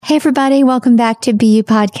Hey everybody, welcome back to BU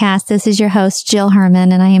Podcast. This is your host, Jill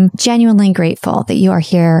Herman, and I am genuinely grateful that you are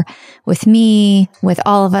here with me, with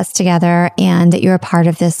all of us together, and that you're a part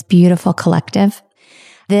of this beautiful collective.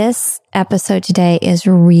 This episode today is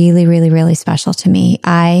really, really, really special to me.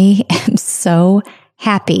 I am so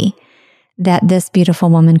happy that this beautiful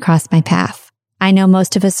woman crossed my path. I know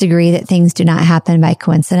most of us agree that things do not happen by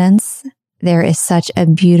coincidence. There is such a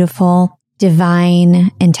beautiful,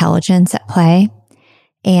 divine intelligence at play.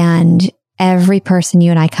 And every person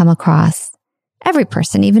you and I come across, every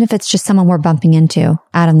person, even if it's just someone we're bumping into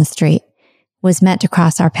out on the street, was meant to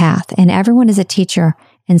cross our path. And everyone is a teacher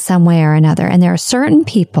in some way or another. And there are certain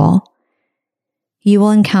people you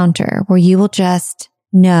will encounter where you will just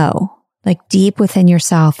know, like deep within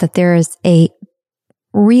yourself, that there is a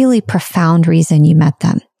really profound reason you met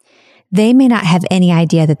them. They may not have any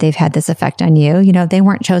idea that they've had this effect on you. You know, they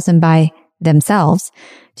weren't chosen by themselves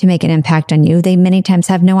to make an impact on you. They many times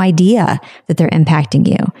have no idea that they're impacting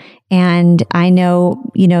you. And I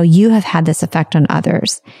know, you have had this effect on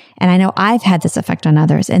others. And I know I've had this effect on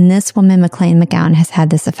others. And this woman, McLean McGowan, has had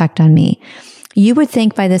this effect on me. You would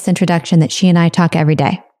think by this introduction that she and I talk every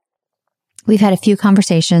day. We've had a few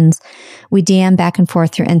conversations. We DM back and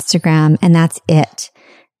forth through Instagram, and that's it.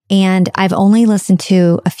 And I've only listened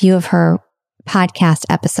to a few of her podcast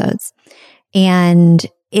episodes. And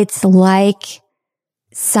it's like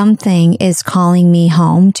something is calling me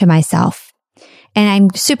home to myself. And I'm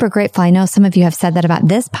super grateful. I know some of you have said that about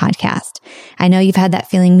this podcast. I know you've had that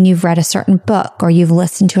feeling when you've read a certain book or you've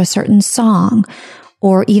listened to a certain song,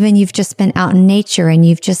 or even you've just been out in nature and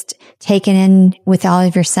you've just taken in with all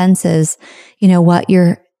of your senses, what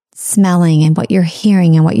you're smelling and what you're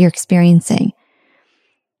hearing and what you're experiencing.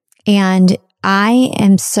 And I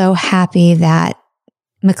am so happy that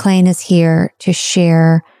McLean is here to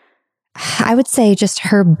share, I would say, just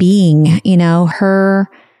her being, her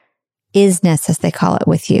isness, as they call it,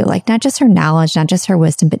 with you. Like not just her knowledge, not just her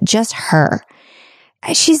wisdom, but just her.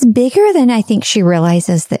 She's bigger than I think she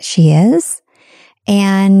realizes that she is.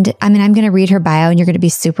 And I'm going to read her bio and you're going to be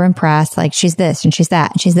super impressed. Like she's this and she's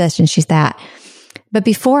that and she's this and she's that. But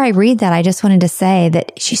before I read that, I just wanted to say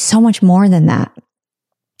that she's so much more than that.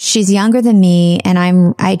 She's younger than me, and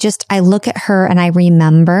I look at her and I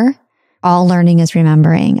remember, all learning is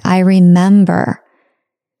remembering. I remember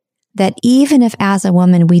that even if as a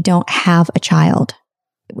woman we don't have a child,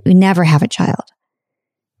 we never have a child,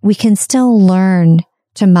 we can still learn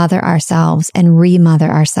to mother ourselves and remother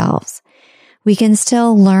ourselves. We can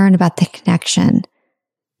still learn about the connection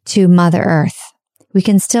to Mother Earth. We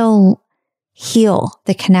can still heal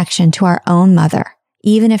the connection to our own mother,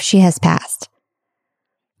 even if she has passed.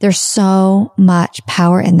 There's so much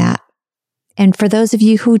power in that. And for those of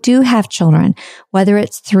you who do have children, whether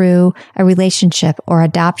it's through a relationship or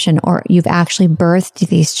adoption, or you've actually birthed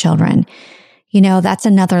these children, that's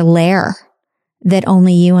another layer that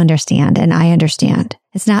only you understand and I understand.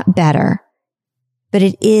 It's not better, but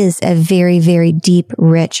it is a very, very deep,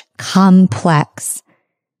 rich, complex,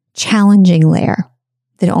 challenging layer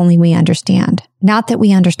that only we understand. Not that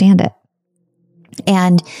we understand it.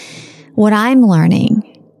 And what I'm learning,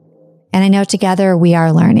 and I know together we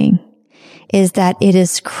are learning, is that it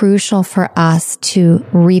is crucial for us to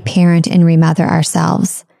reparent and remother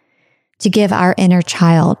ourselves, to give our inner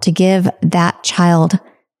child, to give that child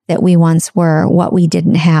that we once were what we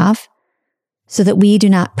didn't have, so that we do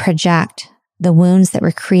not project the wounds that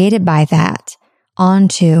were created by that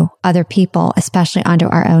onto other people, especially onto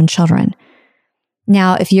our own children.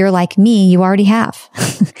 Now, if you're like me, you already have.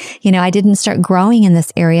 I didn't start growing in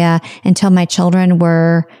this area until my children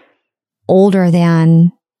were older than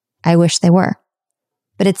I wish they were.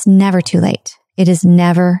 But it's never too late. It is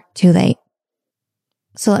never too late.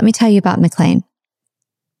 So let me tell you about McLean.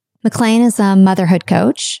 McLean is a motherhood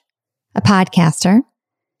coach, a podcaster,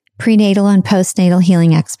 prenatal and postnatal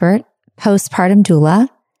healing expert, postpartum doula,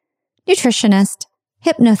 nutritionist,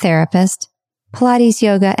 hypnotherapist, Pilates,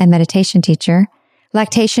 yoga, and meditation teacher,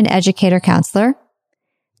 lactation educator counselor,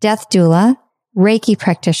 death doula, Reiki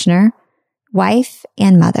practitioner, wife,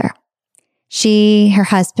 and mother. She, her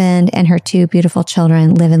husband, and her 2 beautiful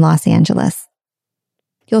children live in Los Angeles.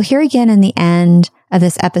 You'll hear again in the end of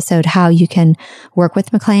this episode how you can work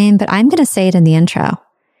with McLean, but I'm going to say it in the intro.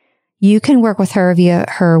 You can work with her via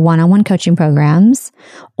her one-on-one coaching programs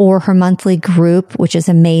or her monthly group, which is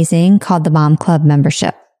amazing, called the Mom Club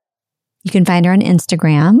membership. You can find her on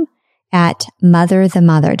Instagram at Mother the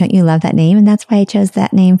Mother. Don't you love that name? And that's why I chose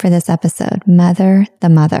that name for this episode, Mother the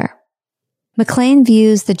Mother. McLean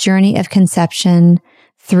views the journey of conception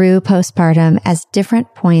through postpartum as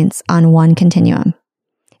different points on one continuum.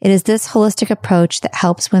 It is this holistic approach that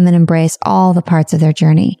helps women embrace all the parts of their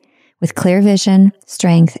journey with clear vision,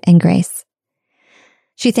 strength, and grace.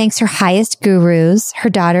 She thanks her highest gurus, her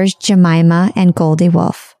daughters Jemima and Goldie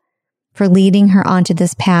Wolf, for leading her onto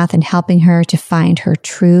this path and helping her to find her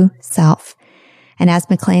true self. And as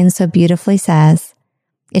McLean so beautifully says,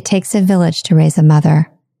 it takes a village to raise a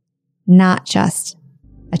mother, not just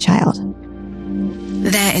a child.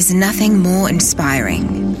 There is nothing more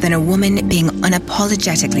inspiring than a woman being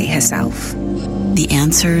unapologetically herself. The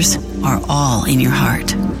answers are all in your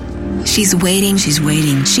heart. She's waiting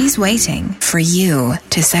for you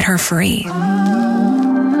to set her free.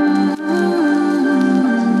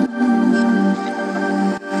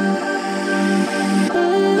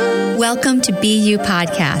 Welcome to Be You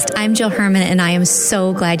Podcast. I'm Jill Herman, and I am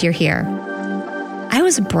so glad you're here. I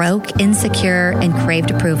was broke, insecure, and craved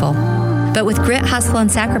approval. But with grit, hustle, and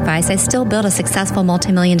sacrifice, I still built a successful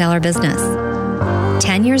multi-million-dollar business.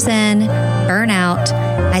 10 years in, burnout,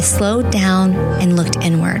 I slowed down and looked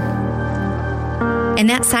inward. In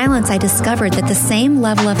that silence, I discovered that the same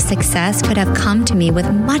level of success could have come to me with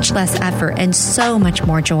much less effort and so much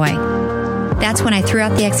more joy. That's when I threw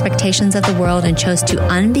out the expectations of the world and chose to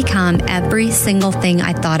unbecome every single thing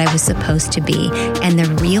I thought I was supposed to be. And the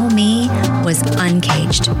real me was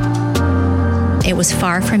uncaged. It was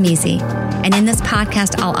far from easy. And in this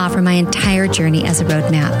podcast, I'll offer my entire journey as a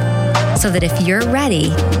roadmap so that if you're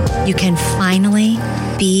ready, you can finally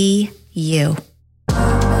be you.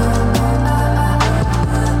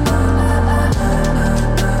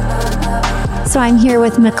 So I'm here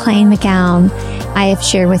with McLean McGown. I have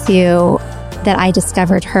shared with you that I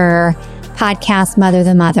discovered her podcast, Mother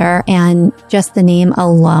the Mother, and just the name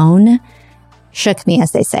alone shook me,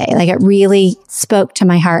 as they say. Like, it really spoke to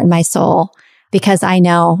my heart and my soul, because I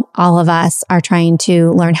know all of us are trying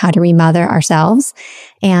to learn how to remother ourselves.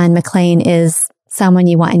 And McLean is someone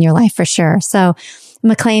you want in your life for sure. So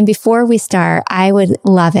McLean, before we start, I would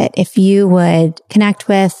love it if you would connect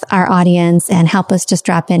with our audience and help us just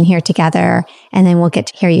drop in here together, and then we'll get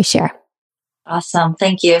to hear you share. Awesome.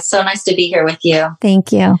 Thank you. So nice to be here with you.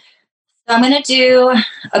 Thank you. So I'm going to do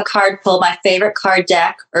a card pull, my favorite card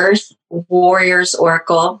deck, Earth Warriors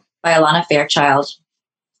Oracle by Alana Fairchild.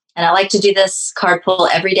 And I like to do this card pull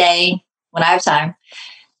every day when I have time.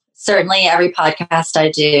 Certainly every podcast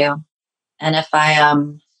I do. And if I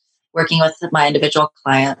am working with my individual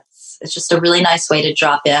clients, it's just a really nice way to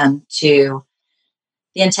drop in to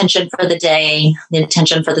the intention for the day, the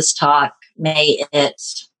intention for this talk. May it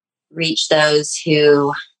reach those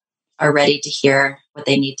who are ready to hear what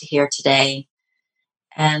they need to hear today.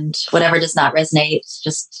 And whatever does not resonate,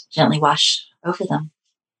 just gently wash over them.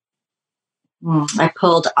 I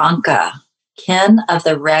pulled Anka, Kin of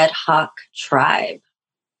the Red Hawk Tribe.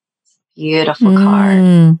 Beautiful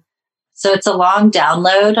card. So it's a long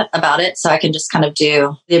download about it, so I can just kind of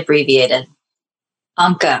do the abbreviated.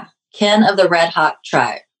 Anka, Kin of the Red Hawk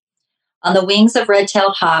Tribe. On the wings of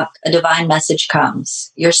red-tailed hawk, a divine message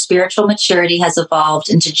comes. Your spiritual maturity has evolved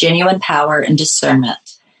into genuine power and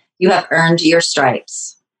discernment. You have earned your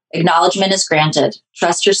stripes. Acknowledgement is granted.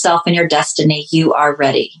 Trust yourself and your destiny. You are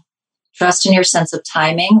ready. Trust in your sense of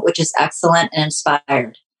timing, which is excellent and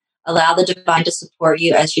inspired. Allow the divine to support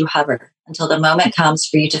you as you hover until the moment comes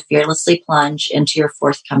for you to fearlessly plunge into your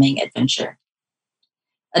forthcoming adventure.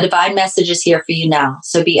 A divine message is here for you now,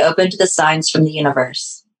 so be open to the signs from the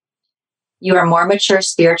universe. You are more mature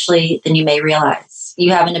spiritually than you may realize.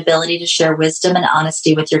 You have an ability to share wisdom and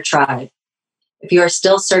honesty with your tribe. If you are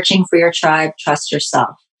still searching for your tribe, trust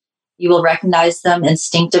yourself. You will recognize them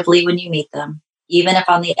instinctively when you meet them, even if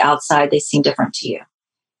on the outside they seem different to you.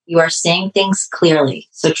 You are seeing things clearly,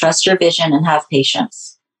 so trust your vision and have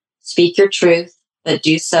patience. Speak your truth, but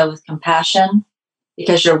do so with compassion,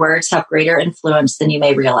 because your words have greater influence than you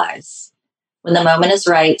may realize. When the moment is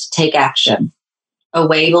right, take action. A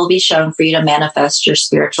way will be shown for you to manifest your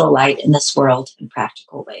spiritual light in this world in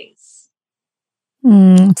practical ways.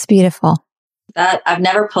 It's beautiful. That I've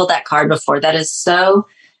never pulled that card before. That is so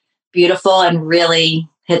beautiful and really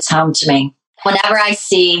hits home to me. Whenever I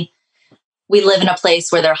see, we live in a place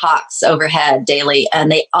where there are hawks overhead daily, and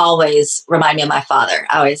they always remind me of my father.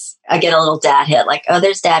 I get a little dad hit, like, oh,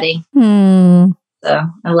 there's daddy. So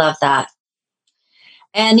I love that.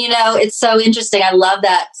 And, it's so interesting. I love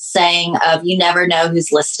that saying of you never know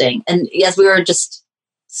who's listening. And as we were just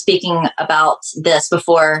speaking about this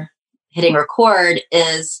before hitting record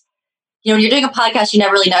is, when you're doing a podcast, you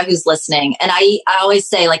never really know who's listening. And I always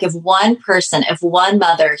say, like, if one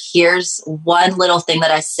mother hears one little thing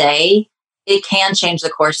that I say, it can change the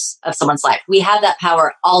course of someone's life. We have that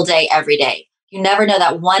power all day, every day. You never know,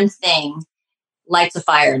 that one thing lights a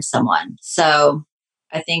fire in someone. So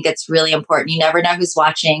I think it's really important. You never know who's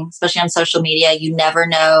watching, especially on social media. You never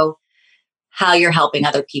know how you're helping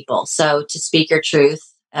other people. So to speak your truth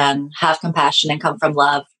and have compassion and come from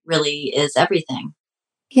love really is everything.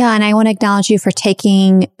 Yeah. And I want to acknowledge you for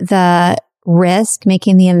taking the risk,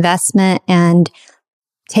 making the investment, and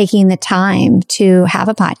taking the time to have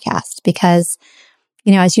a podcast because,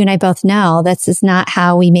 you know, as you and I both know, this is not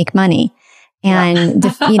how we make money. And,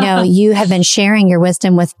 you know, you have been sharing your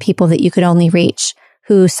wisdom with people that you could only reach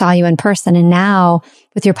who saw you in person. And now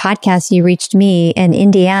with your podcast, you reached me in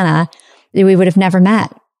Indiana that we would have never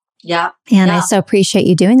met. Yeah. And I so appreciate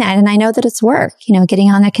you doing that. And I know that it's work, you know,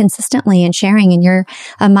 getting on there consistently and sharing. And you're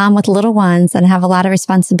a mom with little ones and have a lot of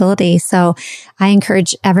responsibility. So I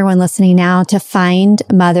encourage everyone listening now to find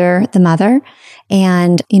Mother the Mother.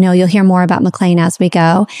 And, you know, you'll hear more about McLean as we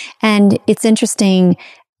go. And it's interesting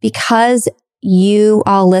because you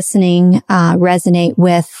all listening resonate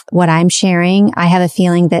with what I'm sharing. I have a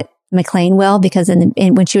feeling that McLean will, because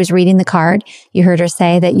when she was reading the card, you heard her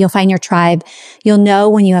say that you'll find your tribe. You'll know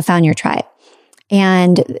when you have found your tribe.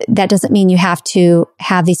 And that doesn't mean you have to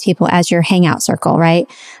have these people as your hangout circle, right?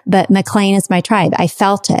 But McLean is my tribe. I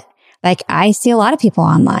felt it. Like I see a lot of people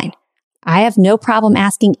online. I have no problem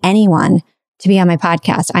asking anyone to be on my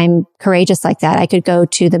podcast. I'm courageous like that. I could go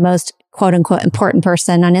to the most quote unquote important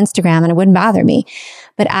person on Instagram and it wouldn't bother me.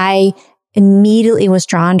 But I immediately was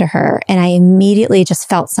drawn to her and I immediately just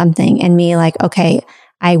felt something in me like, okay,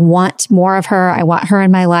 I want more of her. I want her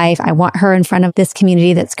in my life. I want her in front of this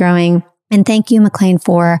community that's growing. And thank you, McLean,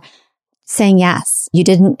 for saying yes. You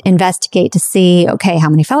didn't investigate to see, okay, how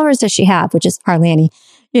many followers does she have? Which is hardly any.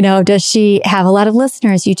 You know, does she have a lot of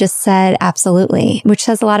listeners? You just said absolutely, which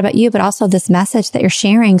says a lot about you, but also this message that you're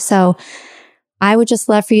sharing. So I would just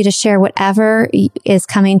love for you to share whatever is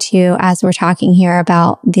coming to you as we're talking here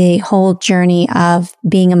about the whole journey of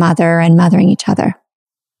being a mother and mothering each other.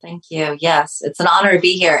 Thank you. Yes, it's an honor to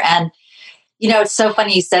be here. And, you know, it's so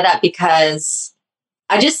funny you said that because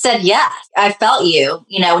I just said yes. I felt you,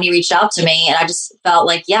 you know, when you reached out to me and I just felt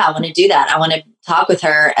like, yeah, I want to do that. I want to talk with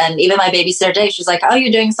her. And even my babysitter today, she was like, oh,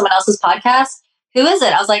 you're doing someone else's podcast? Who is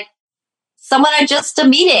it? I was like, someone I just a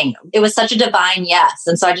meeting. It was such a divine yes.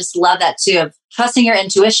 And so I just love that too, of trusting your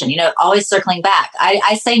intuition, you know, always circling back.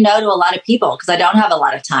 I say no to a lot of people because I don't have a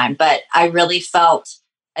lot of time, but I really felt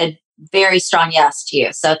a very strong yes to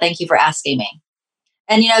you. So thank you for asking me.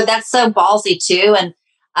 And, you know, that's so ballsy too. And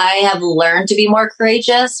I have learned to be more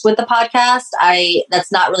courageous with the podcast.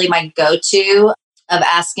 That's not really my go-to of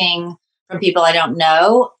asking from people I don't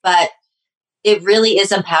know, but it really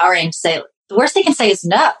is empowering to say, the worst they can say is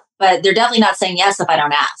no, but they're definitely not saying yes if I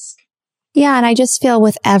don't ask. Yeah. And I just feel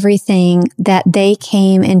with everything that they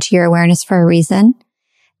came into your awareness for a reason.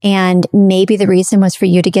 And maybe the reason was for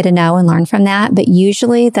you to get a no and learn from that. But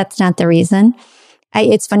usually that's not the reason.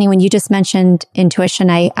 It's funny when you just mentioned intuition.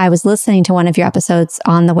 I was listening to one of your episodes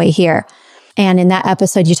on the way here. And in that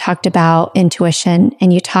episode, you talked about intuition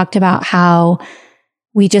and you talked about how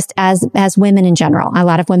we just, as women in general, a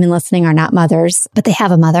lot of women listening are not mothers, but they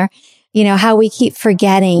have a mother, you know, how we keep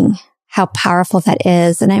forgetting how powerful that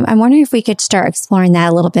is. And I'm wondering if we could start exploring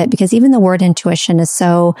that a little bit, because even the word intuition is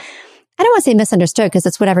so, I don't want to say misunderstood because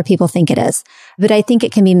it's whatever people think it is, but I think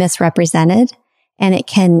it can be misrepresented. And it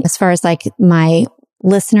can, as far as like my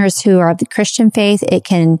listeners who are of the Christian faith, it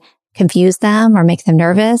can confuse them or make them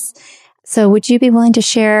nervous. So would you be willing to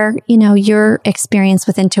share, you know, your experience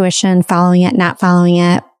with intuition, following it, not following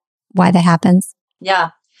it, why that happens?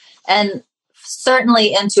 Yeah. And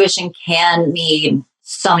certainly intuition can mean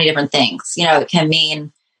so many different things. You know, it can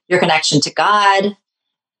mean your connection to God,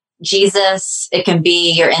 Jesus. It can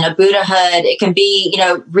be you're in a Buddhahood. It can be, you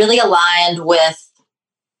know, really aligned with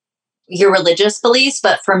your religious beliefs.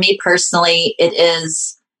 But for me personally, it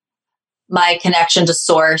is my connection to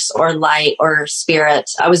source or light or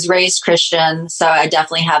spirit. I was raised Christian, so I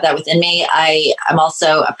definitely have that within me. I'm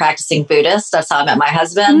also a practicing Buddhist. That's how I met my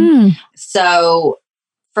husband. So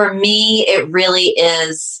for me, it really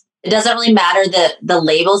is, it doesn't really matter the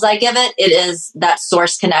labels I give it. It is that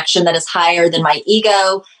source connection that is higher than my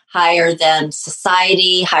ego, higher than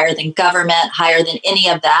society, higher than government, higher than any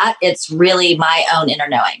of that. It's really my own inner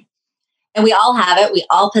knowing. And we all have it. We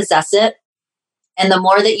all possess it. And the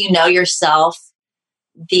more that you know yourself,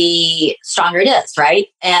 the stronger it is, right?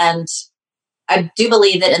 And I do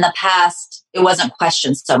believe that in the past, it wasn't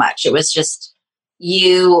questioned so much. It was just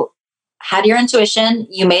you had your intuition,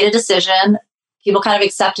 you made a decision, people kind of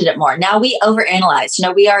accepted it more. Now we overanalyze. You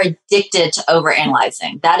know, we are addicted to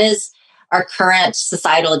overanalyzing. That is our current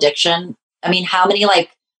societal addiction. I mean, how many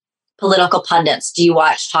like political pundits do you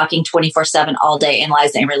watch talking 24/7 all day,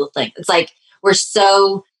 analyzing every little thing? It's like we're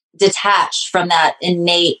so detached from that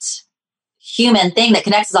innate human thing that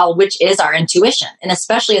connects us all, which is our intuition. And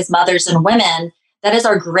especially as mothers and women, that is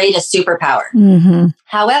our greatest superpower. Mm-hmm.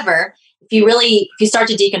 However, if you start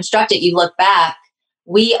to deconstruct it, you look back,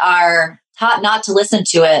 we are taught not to listen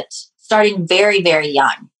to it starting very, very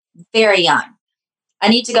young, very young. I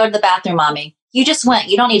need to go to the bathroom, mommy. You just went.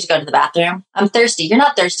 You don't need to go to the bathroom. I'm thirsty. You're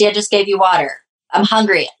not thirsty. I just gave you water. I'm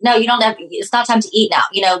hungry. No, you don't have, it's not time to eat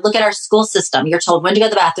now. Look at our school system. You're told when to go to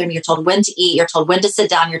the bathroom. You're told when to eat. You're told when to sit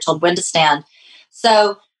down. You're told when to stand.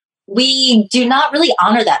 So we do not really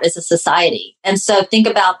honor that as a society. And so think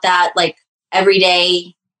about that like every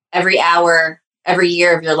day, every hour, every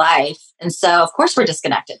year of your life. And so of course we're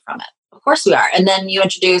disconnected from it. Of course we are. And then you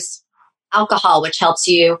introduce alcohol, which helps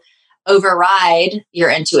you override your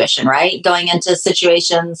intuition, right? Going into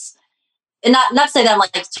situations, and not to say that I'm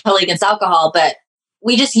like totally against alcohol, but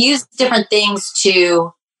we just use different things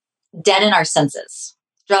to deaden our senses.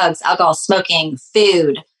 Drugs, alcohol, smoking,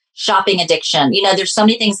 food, shopping addiction. There's so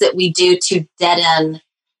many things that we do to deaden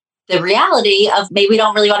the reality of maybe we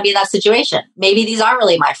don't really want to be in that situation. Maybe these aren't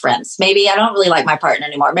really my friends. Maybe I don't really like my partner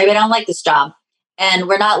anymore. Maybe I don't like this job. And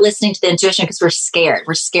we're not listening to the intuition because we're scared.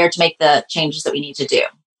 We're scared to make the changes that we need to do.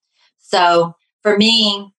 So for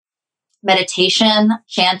me, meditation,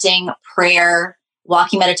 chanting, prayer,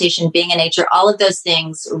 walking meditation, being in nature, all of those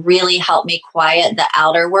things really help me quiet the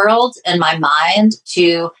outer world and my mind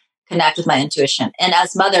to connect with my intuition. And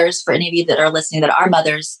as mothers, for any of you that are listening that are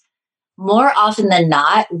mothers, more often than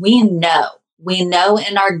not, we know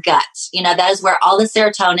in our gut, that is where all the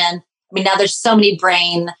serotonin, now there's so many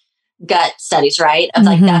brain gut studies, right? Of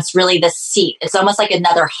like, that's really the seat. It's almost like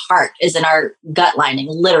another heart is in our gut lining,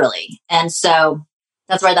 literally. And so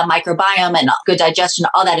that's where the microbiome and good digestion,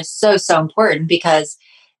 all that is so, so important because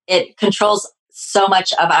it controls so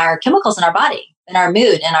much of our chemicals in our body and our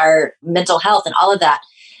mood and our mental health and all of that.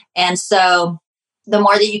 And so the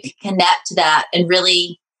more that you can connect to that and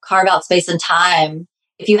really carve out space and time,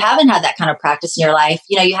 if you haven't had that kind of practice in your life,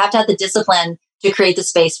 you have to have the discipline to create the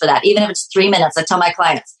space for that. Even if it's 3 minutes, I tell my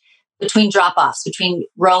clients, between drop-offs, between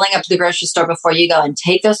rolling up to the grocery store before you go and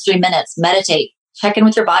take those 3 minutes, meditate, check in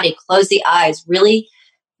with your body, close the eyes, really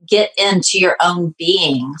get into your own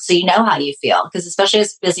being so you know how you feel. Because especially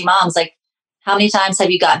as busy moms, like how many times have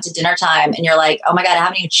you gotten to dinner time and you're like, oh my God, I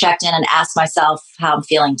haven't even checked in and asked myself how I'm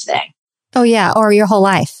feeling today. Oh yeah. Or your whole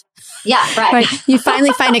life. Yeah, right. You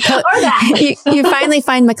finally find or that. you finally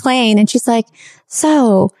find McLean and she's like,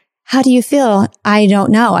 so how do you feel? I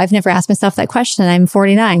don't know. I've never asked myself that question. I'm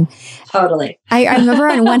 49. Totally. I remember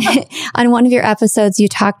on one of your episodes, you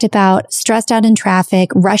talked about stressed out in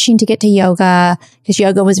traffic, rushing to get to yoga because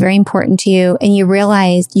yoga was very important to you. And you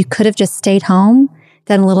realized you could have just stayed home,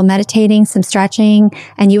 done a little meditating, some stretching,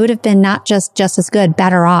 and you would have been not just as good,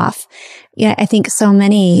 better off. Yeah, I think so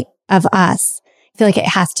many of us feel like it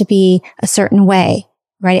has to be a certain way.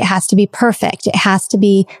 Right? It has to be perfect. It has to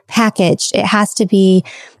be packaged. It has to be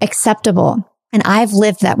acceptable. And I've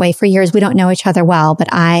lived that way for years. We don't know each other well, but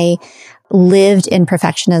I lived in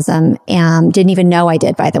perfectionism and didn't even know I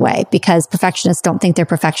did, by the way, because perfectionists don't think they're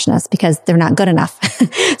perfectionists because they're not good enough.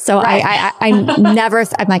 So right. I'm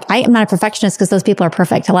like, I am not a perfectionist because those people are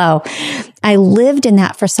perfect. Hello. I lived in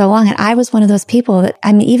that for so long. And I was one of those people that,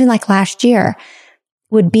 even like last year,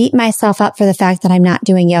 would beat myself up for the fact that I'm not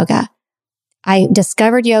doing yoga. I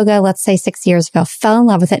discovered yoga, let's say 6 years ago, fell in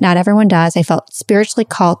love with it. Not everyone does. I felt spiritually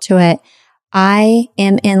called to it. I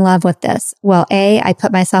am in love with this. Well, A, I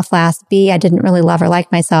put myself last. B, I didn't really love or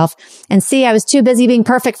like myself. And C, I was too busy being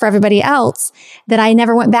perfect for everybody else that I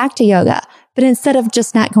never went back to yoga. But instead of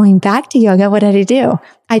just not going back to yoga, what did I do?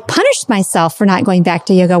 I punished myself for not going back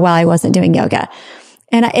to yoga while I wasn't doing yoga.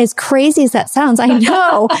 And as crazy as that sounds, I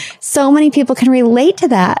know so many people can relate to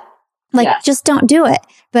that. Like, just don't do it.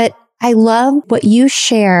 But I love what you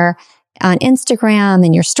share on Instagram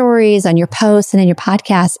and your stories, on your posts and in your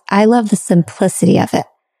podcast. I love the simplicity of it,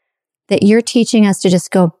 that you're teaching us to just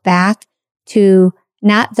go back to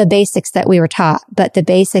not the basics that we were taught, but the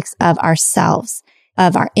basics of ourselves,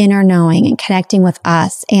 of our inner knowing and connecting with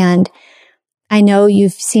us. And I know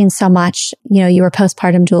you've seen so much, you were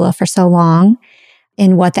postpartum doula for so long,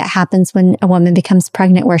 and what that happens when a woman becomes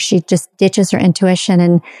pregnant, where she just ditches her intuition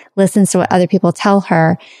and listens to what other people tell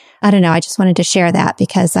her. I don't know. I just wanted to share that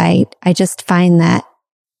because I just find that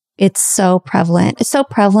it's so prevalent. It's so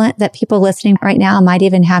prevalent that people listening right now might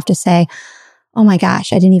even have to say, oh my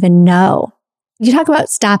gosh, I didn't even know. You talk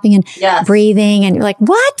about stopping and breathing and you're like,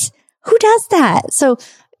 what? Who does that? So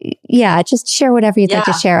yeah, just share whatever you'd like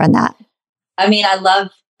to share on that. I love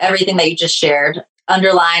everything that you just shared.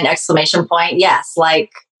 Underline, exclamation point. Yes.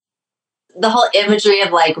 Like the whole imagery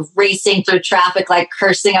of like racing through traffic, like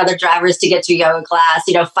cursing other drivers to get to yoga class,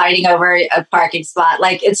 fighting over a parking spot.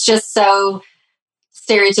 Like, it's just so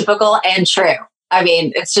stereotypical and true. I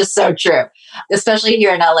mean, it's just so true, especially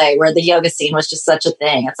here in LA where the yoga scene was just such a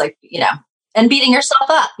thing. It's like, and beating yourself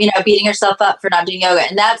up for not doing yoga.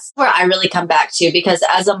 And that's where I really come back to, because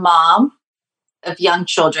as a mom of young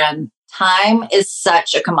children, time is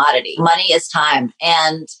such a commodity. Money is time.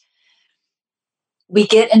 And we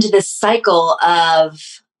get into this cycle of,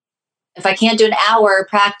 if I can't do an hour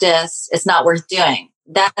practice, it's not worth doing.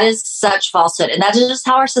 That is such falsehood. And that is just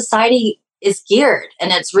how our society is geared.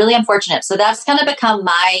 And it's really unfortunate. So that's kind of become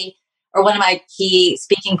one of my key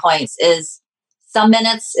speaking points is some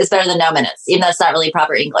minutes is better than no minutes, even though it's not really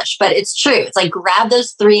proper English, but it's true. It's like, grab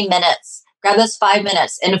those 3 minutes, grab those 5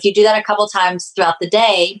 minutes. And if you do that a couple times throughout the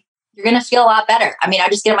day, you're going to feel a lot better. I mean, I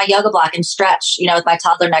just get in my yoga block and stretch, with my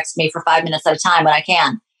toddler next to me for 5 minutes at a time when I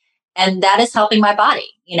can. And that is helping my body,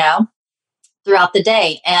 throughout the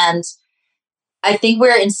day. And I think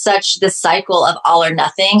we're in such this cycle of all or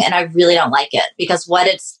nothing. And I really don't like it, because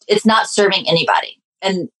it's not serving anybody.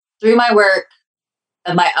 And through my work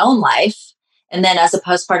of my own life, and then as a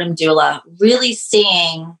postpartum doula, really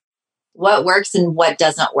seeing what works and what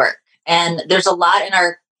doesn't work. And there's a lot in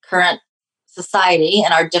our current society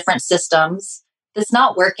and our different systems that's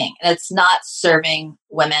not working, and it's not serving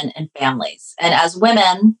women and families. And as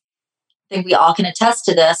women, I think we all can attest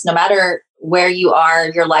to this, no matter where you are,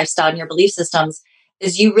 your lifestyle and your belief systems,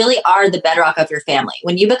 is you really are the bedrock of your family.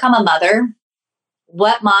 When you become a mother,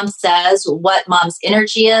 what mom says, what mom's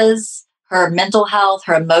energy is, her mental health,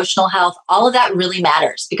 her emotional health, all of that really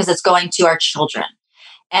matters, because it's going to our children.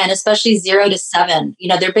 And especially 0 to 7,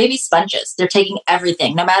 they're baby sponges. They're taking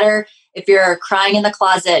everything. No matter if you're crying in the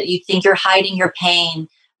closet, you think you're hiding your pain,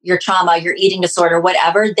 your trauma, your eating disorder,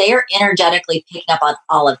 whatever, they are energetically picking up on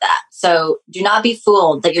all of that. So do not be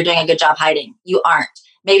fooled that you're doing a good job hiding. You aren't.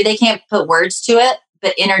 Maybe they can't put words to it,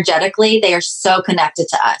 but energetically, they are so connected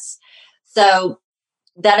to us. So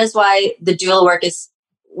that is why the doula work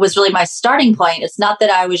was really my starting point. It's not that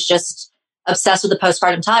I was just obsessed with the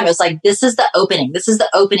postpartum time. It was like, this is the opening. This is the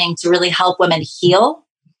opening to really help women heal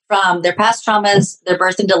from their past traumas, their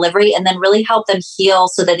birth and delivery, and then really help them heal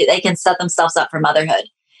so that they can set themselves up for motherhood.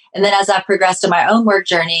 And then as I progressed in my own work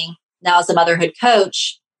journey, now as a motherhood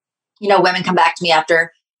coach, women come back to me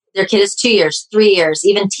after their kid is 2 years, 3 years,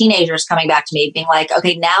 even teenagers coming back to me being like,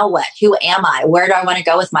 okay, now what? Who am I? Where do I want to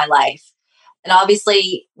go with my life? And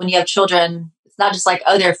obviously when you have children, it's not just like,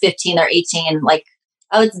 oh, they're 15, they're 18, like,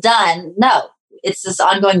 oh, it's done. No, it's this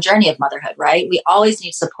ongoing journey of motherhood, right? We always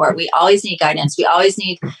need support. We always need guidance. We always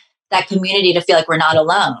need that community to feel like we're not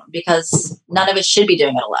alone, because none of us should be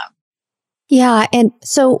doing it alone. Yeah. And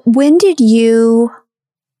so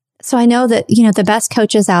so I know that, the best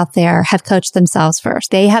coaches out there have coached themselves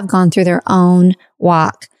first. They have gone through their own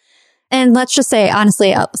walk. And let's just say,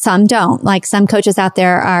 honestly, some don't. Like, some coaches out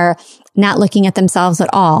there are not looking at themselves at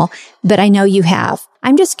all, but I know you have.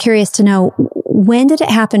 I'm just curious to know, when did it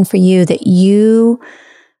happen for you that you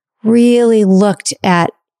really looked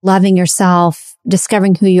at loving yourself,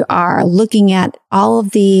 discovering who you are, looking at all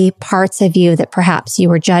of the parts of you that perhaps you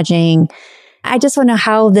were judging? I just want to know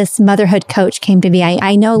how this motherhood coach came to be.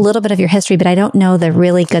 I know a little bit of your history, but I don't know the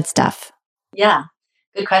really good stuff. Yeah,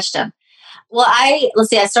 good question. Well, I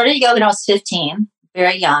started yoga when I was 15,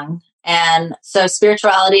 very young. And so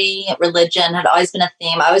spirituality, religion had always been a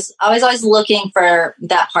theme. I was always looking for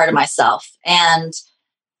that part of myself, and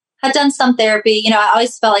had done some therapy. I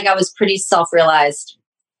always felt like I was pretty self-realized.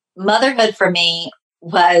 Motherhood for me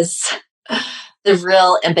was the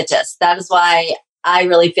real impetus. That is why I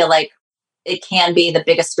really feel like it can be the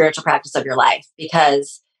biggest spiritual practice of your life,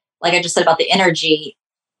 because like I just said about the energy,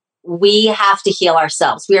 we have to heal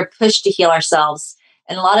ourselves. We are pushed to heal ourselves.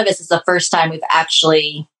 And a lot of us is the first time we've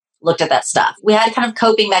actually looked at that stuff. We had kind of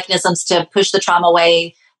coping mechanisms to push the trauma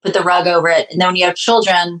away, put the rug over it. And then when you have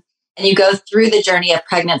children and you go through the journey of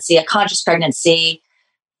pregnancy, a conscious pregnancy,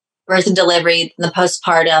 birth and delivery, the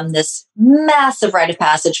postpartum, this massive rite of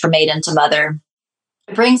passage from maiden to mother,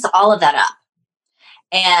 it brings all of that up.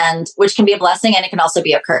 And which can be a blessing, and it can also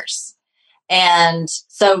be a curse. And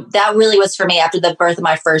so that really was for me after the birth of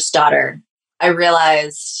my first daughter. I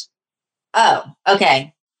realized, oh,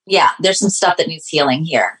 okay, yeah, there's some stuff that needs healing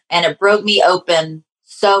here. And it broke me open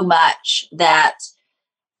so much that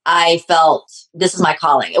I felt this is my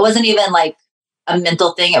calling. It wasn't even like a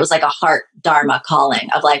mental thing. It was like a heart dharma calling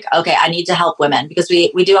of like, okay, I need to help women, because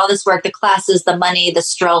we do all this work, the classes, the money, the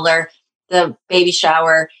stroller, the baby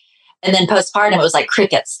shower. And then postpartum, it was like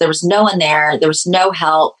crickets. There was no one there. There was no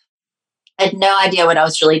help. I had no idea what I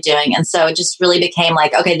was really doing. And so it just really became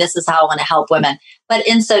like, okay, this is how I want to help women. But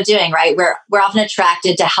in so doing, right, we're often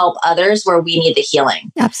attracted to help others where we need the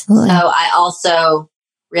healing. Absolutely. So I also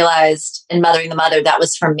realized in Mothering the Mother, that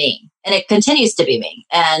was for me. And it continues to be me.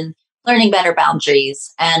 And learning better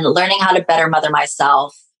boundaries and learning how to better mother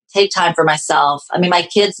myself, take time for myself. I mean, my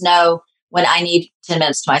kids know when I need 10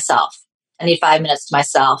 minutes to myself. I need 5 minutes to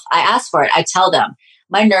myself. I ask for it. I tell them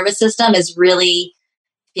my nervous system is really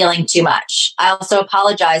feeling too much. I also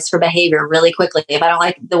apologize for behavior really quickly. If I don't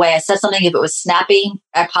like the way I said something, if it was snappy,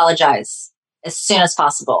 I apologize as soon as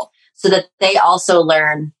possible so that they also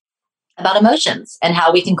learn about emotions and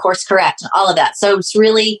how we can course correct and all of that. So it's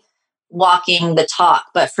really walking the talk.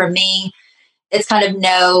 But for me, it's kind of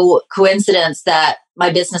no coincidence that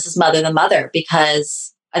my business is Mother the Mother,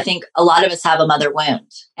 because I think a lot of us have a mother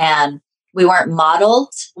wound and we weren't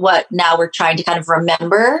modeled what now we're trying to kind of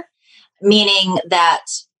remember, meaning that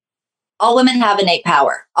all women have innate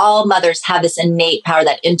power. All mothers have this innate power,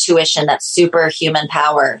 that intuition, that superhuman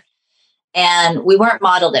power. And we weren't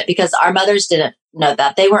modeled it because our mothers didn't know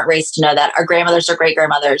that. They weren't raised to know that. Our grandmothers or great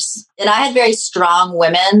grandmothers. And I had very strong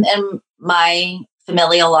women in my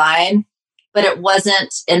familial line, but it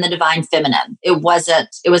wasn't in the divine feminine. It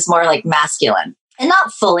was more like masculine and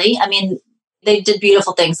not fully. I mean, they did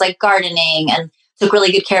beautiful things like gardening and took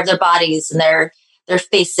really good care of their bodies and their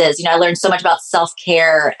faces. You know, I learned so much about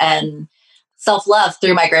self-care and self-love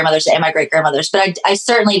through my grandmothers and my great grandmothers, but I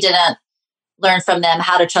certainly didn't learn from them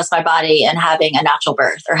how to trust my body and having a natural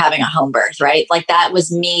birth or having a home birth, right? Like that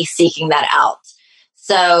was me seeking that out.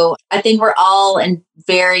 So I think we're all in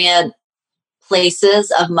variant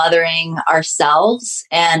places of mothering ourselves.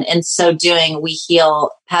 And in so doing, we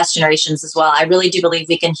heal past generations as well. I really do believe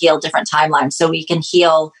we can heal different timelines. So we can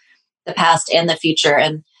heal the past and the future.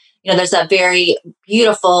 And, you know, there's that very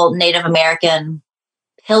beautiful Native American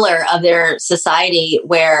pillar of their society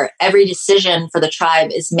where every decision for the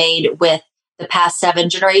tribe is made with the past 7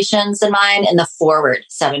 generations in mind and the forward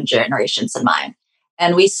 7 generations in mind.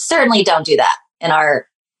 And we certainly don't do that in our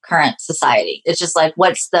current society. It's just like,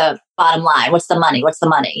 what's the bottom line? What's the money? What's the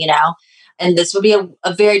money? You know? And this would be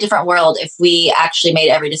a very different world if we actually made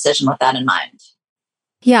every decision with that in mind.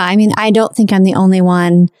 Yeah. I mean, I don't think I'm the only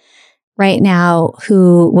one right now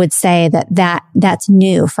who would say that's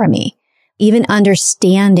new for me. Even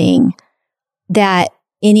understanding that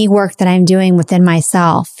any work that I'm doing within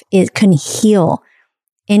myself, it can heal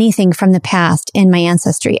anything from the past in my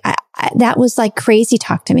ancestry. That was like crazy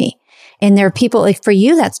talk to me. And there are people like, for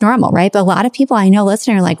you, that's normal, right? But a lot of people I know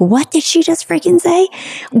listening are like, what did she just freaking say?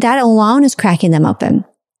 That alone is cracking them open.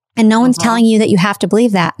 And no one's telling you that you have to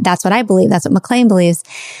believe that. That's what I believe. That's what McLean believes.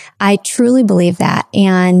 I truly believe that.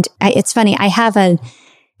 And it's funny. I have a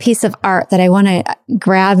piece of art that I want to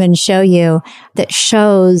grab and show you that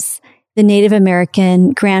shows the Native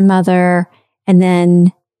American grandmother and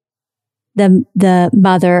then the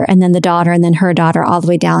mother and then the daughter and then her daughter all the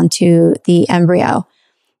way down to the embryo.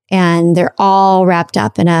 And they're all wrapped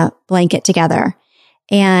up in a blanket together.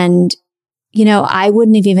 And, you know, I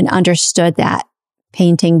wouldn't have even understood that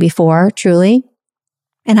painting before, truly.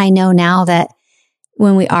 And I know now that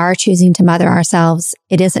when we are choosing to mother ourselves,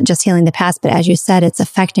 it isn't just healing the past, but as you said, it's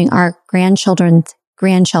affecting our grandchildren's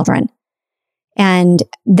grandchildren. And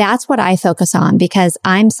that's what I focus on because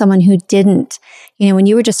I'm someone who didn't, you know, when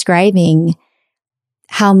you were describing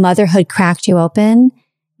how motherhood cracked you open,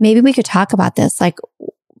 maybe we could talk about this. Like,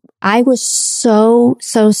 I was so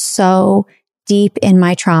deep in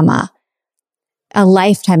my trauma, a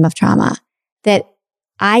lifetime of trauma, that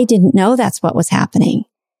I didn't know that's what was happening,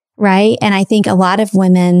 right? And I think a lot of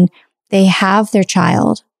women, they have their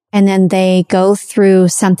child and then they go through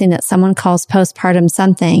something that someone calls postpartum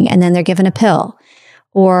something, and then they're given a pill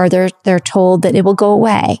or they're told that it will go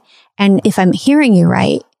away. And if I'm hearing you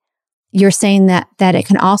right, you're saying that it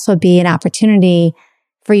can also be an opportunity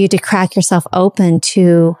for you to crack yourself open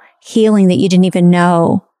to healing that you didn't even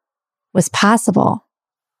know was possible.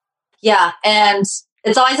 Yeah. And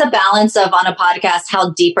it's always a balance of on a podcast,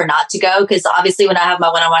 how deep or not to go. Because obviously when I have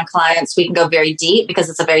my one-on-one clients, we can go very deep because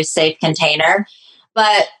it's a very safe container.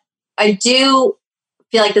 But I do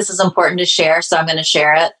feel like this is important to share. So I'm going to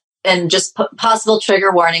share it. And just possible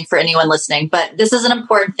trigger warning for anyone listening. But this is an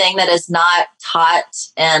important thing that is not taught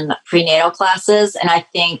in prenatal classes. And I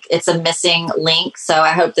think it's a missing link. So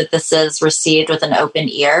I hope that this is received with an open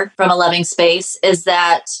ear from a loving space, is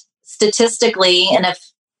that statistically, and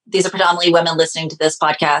if these are predominantly women listening to this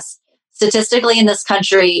podcast, statistically in this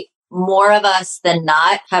country, more of us than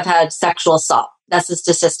not have had sexual assault. That's the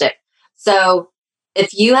statistic. So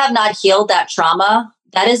if you have not healed that trauma,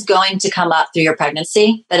 that is going to come up through your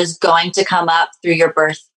pregnancy. That is going to come up through your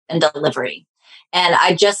birth and delivery. And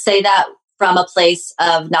I just say that from a place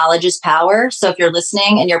of knowledge is power. So if you're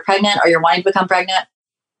listening and you're pregnant or you're wanting to become pregnant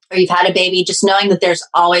or you've had a baby, just knowing that there's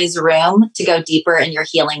always room to go deeper in your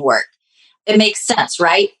healing work. It makes sense,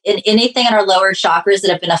 right? In anything in our lower chakras that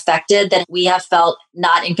have been affected that we have felt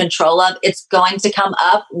not in control of, it's going to come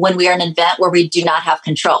up when we are in an event where we do not have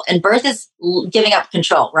control. And birth is giving up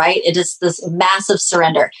control, right? It is this massive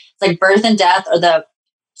surrender. It's like birth and death are the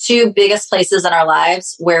two biggest places in our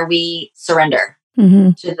lives where we surrender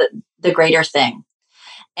to the greater thing.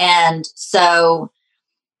 And so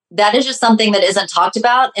that is just something that isn't talked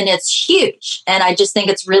about, and it's huge. And I just think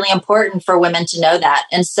it's really important for women to know that.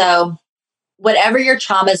 And so whatever your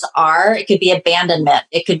traumas are, it could be abandonment,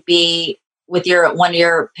 it could be with one of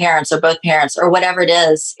your parents or both parents or whatever it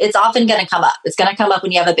is, it's often going to come up. It's going to come up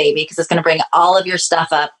when you have a baby because it's going to bring all of your stuff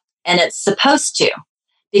up, and it's supposed to,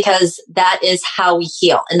 because that is how we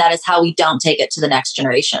heal and that is how we don't take it to the next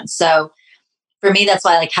generation. So for me, that's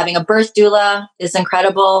why like having a birth doula is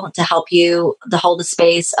incredible to help you to hold the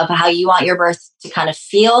space of how you want your birth to kind of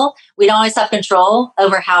feel. We don't always have control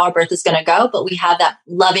over how our birth is going to go, but we have that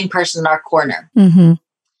loving person in our corner.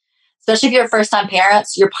 Especially if you're first-time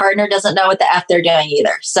parents, your partner doesn't know what the F they're doing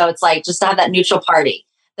either. So it's like just to have that neutral party.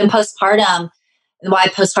 Then postpartum, and why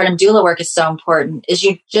postpartum doula work is so important, is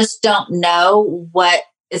you just don't know what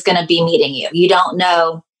is going to be meeting you. You don't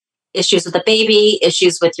know issues with the baby,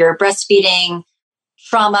 issues with your breastfeeding,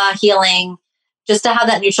 trauma, healing, just to have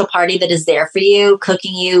that neutral party that is there for you,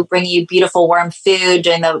 cooking you, bringing you beautiful warm food,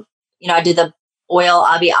 doing I do the oil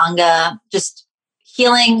Abhyanga, just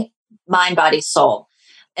healing mind, body, soul.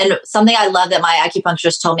 And something I love that my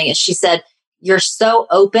acupuncturist told me is she said, you're so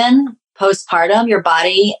open postpartum, your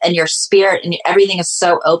body and your spirit and everything is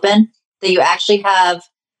so open that you actually have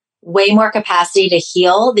way more capacity to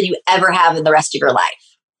heal than you ever have in the rest of your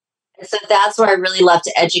life. And so that's where I really love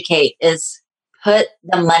to educate is put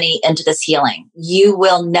the money into this healing. You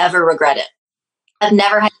will never regret it. I've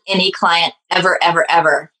never had any client ever,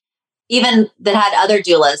 even that had other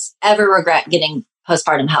doulas, ever regret getting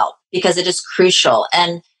postpartum help because it is crucial.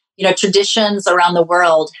 And, traditions around the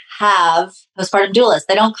world have postpartum doulas.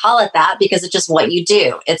 They don't call it that because it's just what you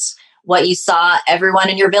do. It's what you saw everyone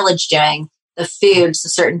in your village doing, the foods, the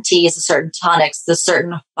certain teas, the certain tonics, the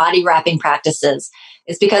certain body wrapping practices.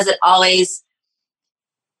 It's because it always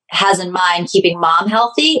has in mind keeping mom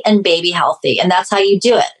healthy and baby healthy. And that's how you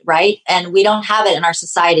do it, right? And we don't have it in our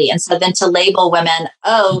society. And so then to label women,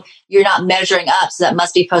 oh, you're not measuring up, so that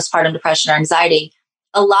must be postpartum depression or anxiety.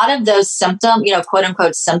 A lot of those symptoms, quote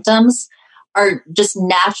unquote symptoms, are just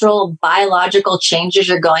natural biological changes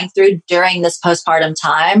you're going through during this postpartum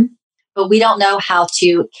time. But we don't know how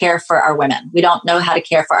to care for our women. We don't know how to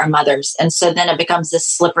care for our mothers. And so then it becomes this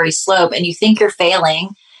slippery slope and you think you're failing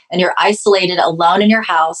and you're isolated alone in your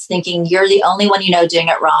house thinking you're the only one doing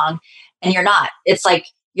it wrong. And you're not. It's like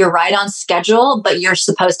you're right on schedule, but you're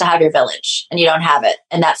supposed to have your village and you don't have it.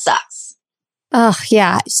 And that sucks. Oh,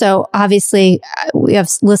 yeah. So obviously we have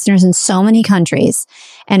listeners in so many countries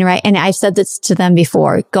and I've said this to them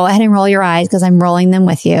before, go ahead and roll your eyes because I'm rolling them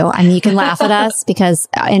with you. I mean, you can laugh at us because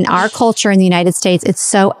in our culture in the United States, it's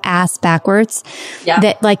so ass backwards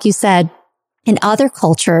that, like you said, in other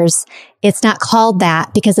cultures, it's not called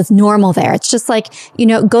that because it's normal there. It's just like,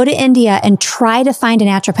 go to India and try to find a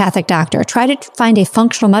naturopathic doctor. Try to find a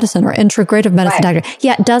functional medicine or integrative medicine doctor.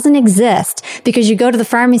 Yeah, it doesn't exist because you go to the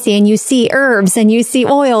pharmacy and you see herbs and you see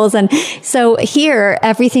oils. And so here,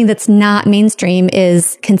 everything that's not mainstream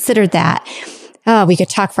is considered that. Oh, we could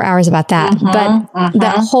talk for hours about that. But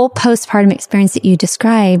the whole postpartum experience that you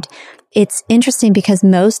described, it's interesting because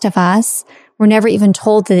most of us were never even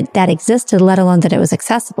told that that existed, let alone that it was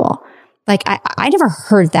accessible. Like, I never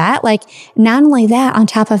heard that. Like, not only that, on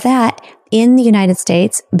top of that, in the United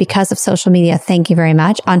States, because of social media, thank you very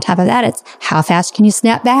much. On top of that, it's how fast can you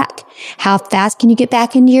snap back? How fast can you get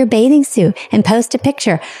back into your bathing suit and post a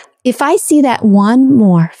picture? If I see that one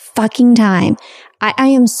more fucking time, I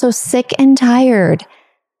am so sick and tired.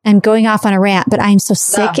 I'm going off on a rant, but I'm so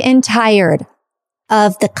sick and tired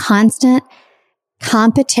of the constant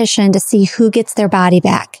competition to see who gets their body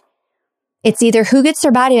back. It's either who gets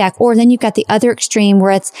their body back, or then you've got the other extreme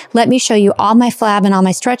where it's, let me show you all my flab and all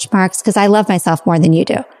my stretch marks because I love myself more than you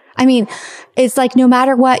do. I mean, it's like, no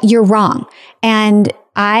matter what, you're wrong. And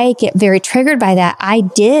I get very triggered by that. I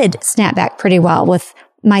did snap back pretty well with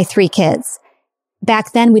my 3 kids.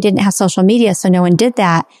 Back then, we didn't have social media, so no one did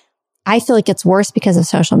that. I feel like it's worse because of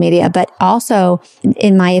social media, but also,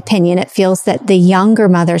 in my opinion, it feels that the younger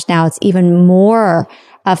mothers now, it's even more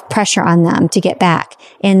of pressure on them to get back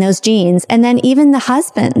in those genes. And then even the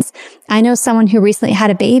husbands. I know someone who recently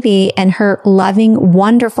had a baby, and her loving,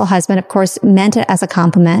 wonderful husband, of course, meant it as a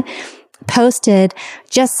compliment, posted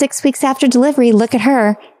just 6 weeks after delivery, look at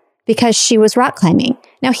her, because she was rock climbing.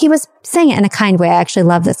 Now, he was saying it in a kind way. I actually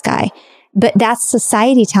love this guy, but that's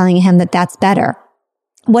society telling him that that's better.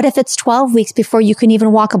 What if it's 12 weeks before you can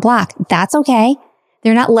even walk a block? That's okay.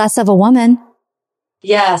 They're not less of a woman.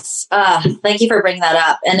 Yes. Thank you for bringing that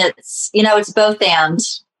up. And it's, it's both and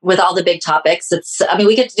with all the big topics.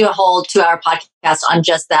 We get to do a whole 2-hour podcast on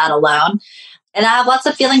just that alone. And I have lots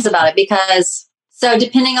of feelings about it because, so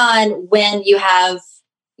depending on when you have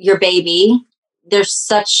your baby, there's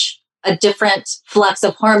such a different flux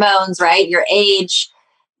of hormones, right? Your age,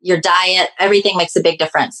 your diet, everything makes a big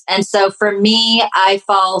difference. And so for me, I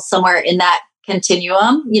fall somewhere in that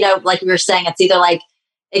continuum. Like we were saying, it's either like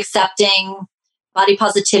accepting body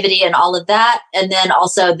positivity and all of that, and then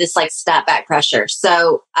also this like snap back pressure.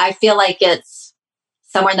 So I feel like it's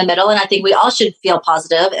somewhere in the middle. And I think we all should feel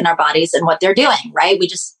positive in our bodies and what they're doing, right? We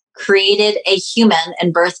just created a human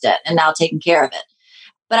and birthed it and now taking care of it.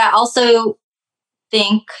 But I also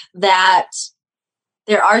think that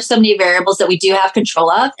there are so many variables that we do have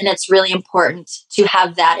control of. And it's really important to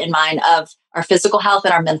have that in mind of our physical health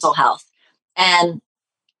and our mental health. And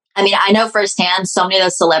I know firsthand so many of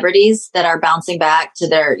those celebrities that are bouncing back to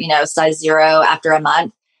their, size 0 after a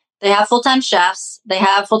month. They have full-time chefs. They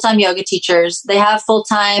have full-time yoga teachers. They have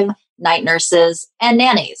full-time night nurses and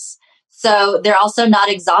nannies. So they're also not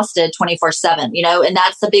exhausted 24/7, and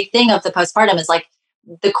that's the big thing of the postpartum is like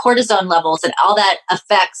the cortisone levels and all that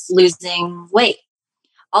affects losing weight.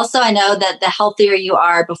 Also, I know that the healthier you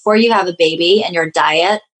are before you have a baby and your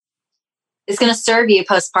diet is going to serve you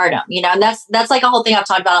postpartum, and that's like a whole thing I've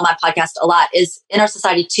talked about on my podcast a lot is in our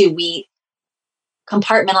society too, we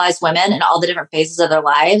compartmentalize women in all the different phases of their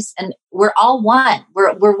lives. And we're all one.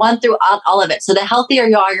 We're one through all of it. So the healthier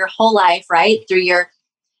you are your whole life, right? Through your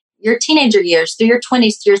teenager years, through your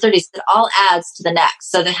 20s, through your 30s, it all adds to the next.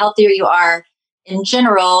 So the healthier you are in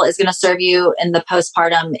general is going to serve you in the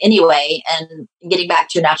postpartum anyway and getting back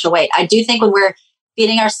to your natural weight. I do think when we're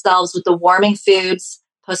feeding ourselves with the warming foods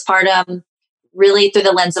postpartum, really through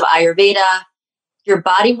the lens of Ayurveda, your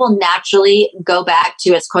body will naturally go back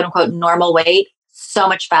to its quote unquote normal weight so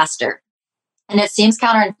much faster. And it seems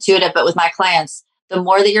counterintuitive, but with my clients, the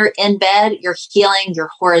more that you're in bed, you're healing,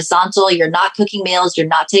 you're horizontal, you're not cooking meals, you're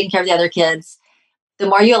not taking care of the other kids, the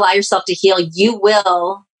more you allow yourself to heal, you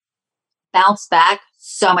will bounce back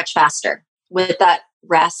so much faster with that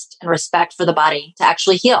rest and respect for the body to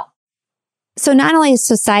actually heal. So not only is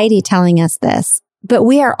society telling us this, but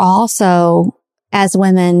we are also, as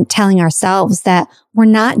women, telling ourselves that we're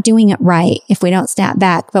not doing it right if we don't snap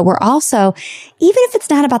back. But we're also, even if it's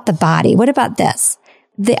not about the body, what about this?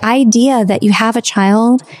 The idea that you have a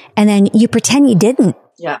child and then you pretend you didn't.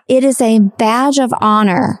 Yeah. It is a badge of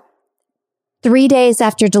honor 3 days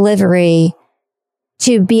after delivery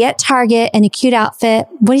to be at Target in a cute outfit.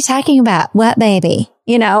 What are you talking about? What baby?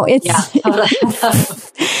 It's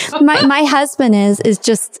my husband is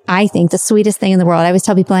just, I think, the sweetest thing in the world. I always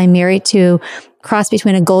tell people I'm married to a cross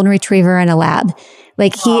between a golden retriever and a lab.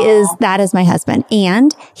 Like that is my husband.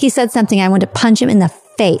 And he said something, I wanted to punch him in the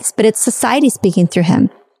face, but it's society speaking through him.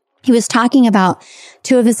 He was talking about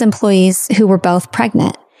 2 of his employees who were both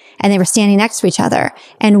pregnant. And they were standing next to each other.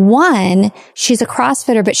 And one, she's a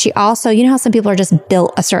CrossFitter, but she also, how some people are just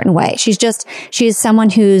built a certain way. She's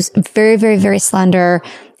someone who's very, very, very slender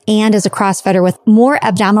and is a CrossFitter with more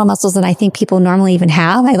abdominal muscles than I think people normally even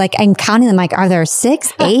have. I'm counting them are there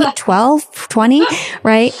 6, 8, 12, 20,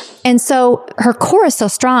 right? And so her core is so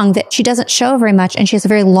strong that she doesn't show very much and she has a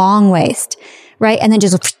very long waist, right? And then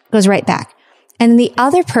just goes right back. And the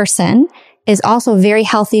other person is also very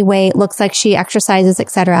healthy weight, looks like she exercises,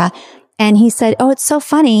 etc. And he said, oh, it's so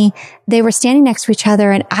funny. They were standing next to each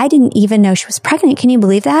other and I didn't even know she was pregnant. Can you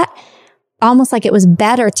believe that? Almost like it was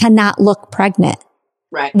better to not look pregnant.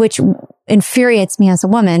 Right. Which infuriates me as a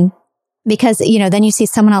woman because, then you see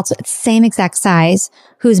someone else same exact size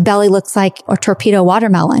whose belly looks like a torpedo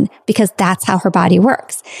watermelon because that's how her body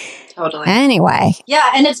works. Totally. Anyway.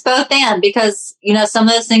 Yeah. And it's both and because, some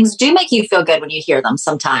of those things do make you feel good when you hear them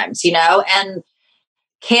sometimes, and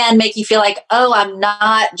can make you feel like, oh, I'm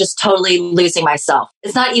not just totally losing myself.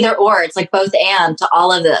 It's not either or. It's like both and to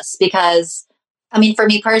all of this because, for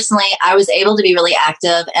me personally, I was able to be really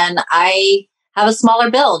active and I have a smaller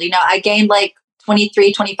build. I gained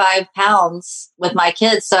 23, 25 pounds with my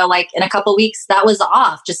kids. So in a couple of weeks, that was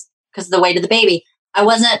off just because of the weight of the baby. I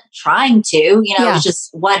wasn't trying to, It was just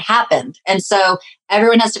what happened. And so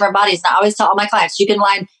everyone has different bodies. And I always tell all my clients, you can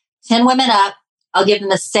line 10 women up I'll give them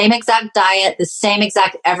the same exact diet, the same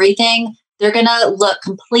exact everything. They're going to look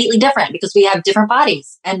completely different because we have different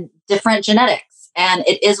bodies and different genetics, and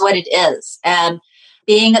it is what it is. And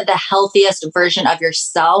being the healthiest version of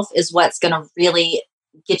yourself is what's going to really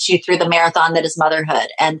get you through the marathon that is motherhood.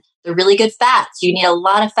 And the really good fats, you need a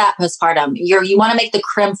lot of fat postpartum. You want to make the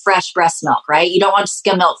creme fraiche breast milk, right? You don't want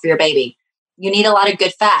skim milk for your baby. You need a lot of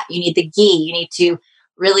good fat. You need the ghee. You need to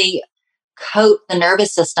really coat the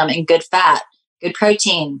nervous system in good fat, good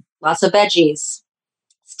protein, lots of veggies.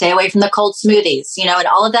 Stay away from the cold smoothies, and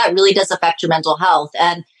all of that really does affect your mental health.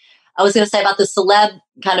 And I was going to say about the celeb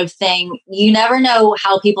kind of thing, you never know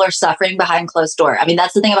how people are suffering behind closed door. I mean,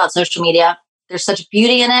 that's the thing about social media. There's such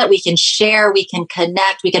beauty in it. We can share, we can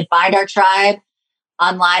connect, we can find our tribe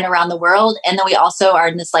online around the world. And then we also are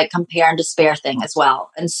in this like compare and despair thing as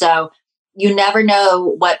well. And so you never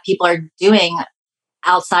know what people are doing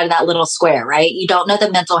outside of that little square, right? You don't know the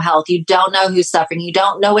mental health. You don't know who's suffering. You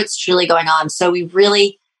don't know what's truly going on. So we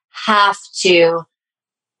really have to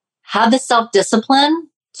have the self-discipline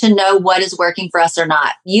to know what is working for us or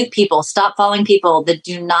not. You people, stop following people that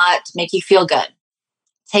do not make you feel good.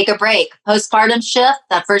 Take a break. Postpartum shift,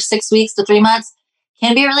 that first 6 weeks to 3 months,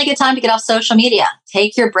 can be a really good time to get off social media.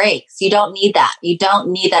 Take your breaks. You don't need that. You don't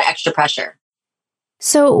need that extra pressure.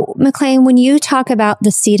 So, McLean, when you talk about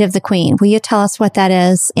the seat of the queen, will you tell us what that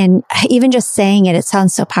is? And even just saying it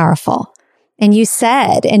sounds so powerful. And you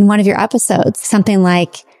said in one of your episodes something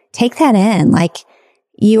like, take that in, like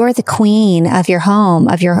you are the queen of your home,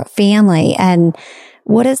 of your family. And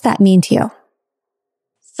what does that mean to you?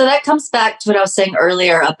 So that comes back to what I was saying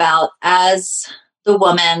earlier about as the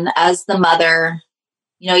woman, as the mother,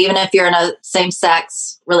 even if you're in a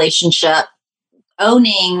same-sex relationship,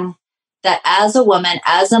 owning that as a woman,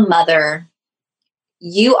 as a mother,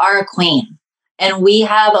 you are a queen. And we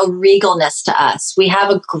have a regalness to us. We have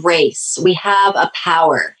a grace. We have a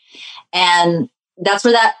power. And that's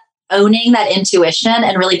where that owning that intuition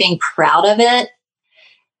and really being proud of it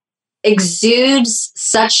exudes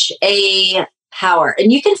such a power.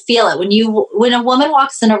 And you can feel it when a woman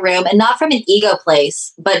walks in a room, and not from an ego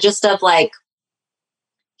place, but just of like,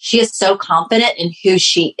 she is so confident in who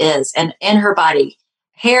she is and in her body.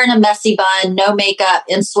 Hair in a messy bun, no makeup,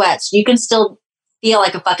 in sweats. You can still feel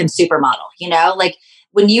like a fucking supermodel, like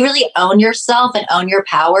when you really own yourself and own your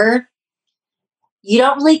power, you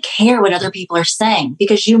don't really care what other people are saying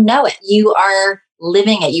because you know it. You are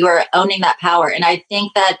living it. You are owning that power. And I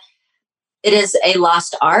think that it is a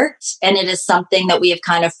lost art and it is something that we have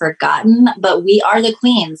kind of forgotten, but we are the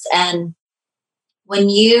queens. And when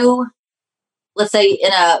you, let's say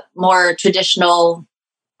in a more traditional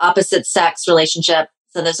opposite sex relationship,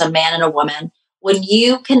 so there's a man and a woman, when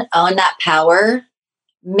you can own that power,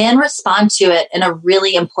 men respond to it in a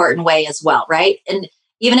really important way as well, right? And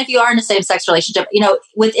even if you are in a same-sex relationship,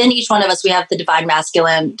 within each one of us, we have the divine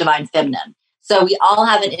masculine, divine feminine. So we all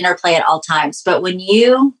have an interplay at all times. But when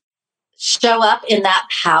you show up in that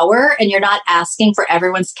power and you're not asking for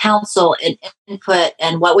everyone's counsel and input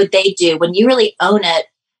and what would they do, when you really own it,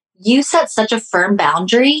 you set such a firm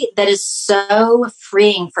boundary that is so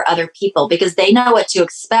freeing for other people because they know what to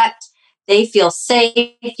expect. They feel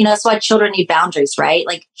safe. That's why children need boundaries, right?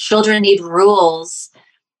 Like children need rules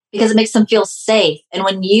because it makes them feel safe. And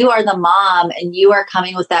when you are the mom and you are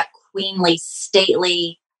coming with that queenly,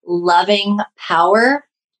 stately, loving power,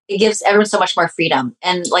 it gives everyone so much more freedom.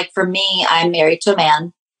 And like for me, I'm married to a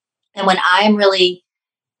man. And when I'm really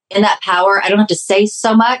in that power, I don't have to say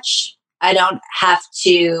so much. I don't have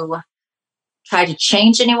to try to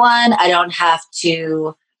change anyone. I don't have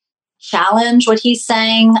to challenge what he's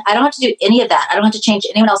saying. I don't have to do any of that. I don't have to change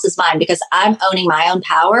anyone else's mind because I'm owning my own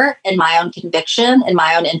power and my own conviction and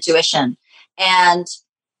my own intuition. And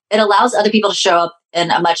it allows other people to show up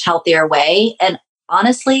in a much healthier way. And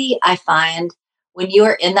honestly, I find when you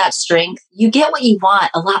are in that strength, you get what you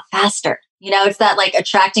want a lot faster. It's that like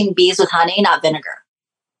attracting bees with honey, not vinegar.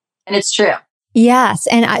 And it's true. Yes.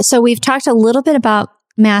 And so we've talked a little bit about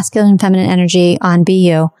masculine and feminine energy on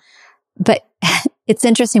BU, but it's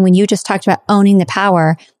interesting when you just talked about owning the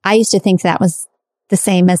power. I used to think that was the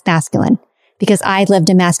same as masculine because I lived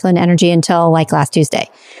in masculine energy until like last Tuesday.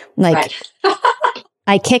 Like right.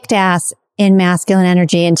 I kicked ass in masculine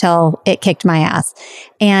energy until it kicked my ass.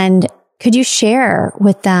 And could you share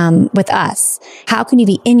with us, how can you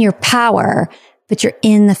be in your power, but you're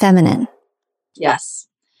in the feminine? Yes.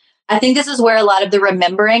 I think this is where a lot of the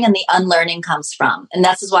remembering and the unlearning comes from. And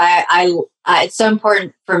this is why it's so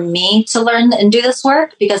important for me to learn and do this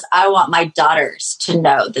work because I want my daughters to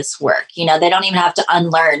know this work. They don't even have to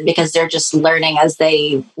unlearn because they're just learning as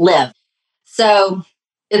they live. So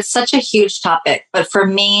it's such a huge topic. But for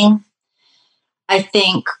me, I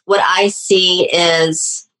think what I see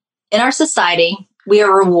is in our society, we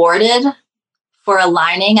are rewarded for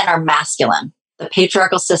aligning in our masculine, the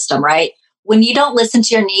patriarchal system, right? When you don't listen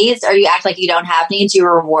to your needs or you act like you don't have needs, you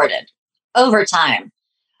are rewarded over time.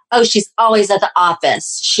 Oh, she's always at the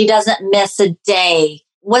office. She doesn't miss a day.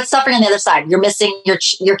 What's suffering on the other side? You're missing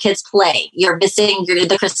your kids' play. You're missing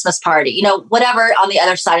the Christmas party, whatever on the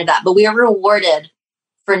other side of that. But we are rewarded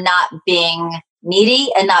for not being needy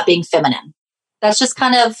and not being feminine. That's just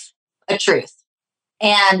kind of a truth.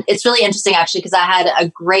 And it's really interesting, actually, because I had a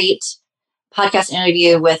great podcast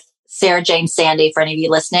interview with Sarah Jane Sandy, for any of you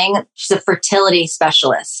listening. She's a fertility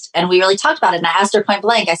specialist. And we really talked about it. And I asked her point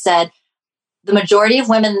blank, I said, the majority of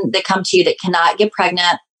women that come to you that cannot get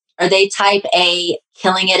pregnant, are they type A,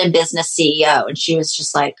 killing it in business CEO? And she was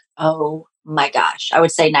just like, oh my gosh, I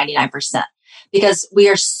would say 99%. Because we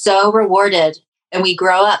are so rewarded and we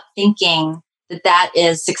grow up thinking that that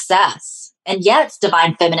is success. And yeah, it's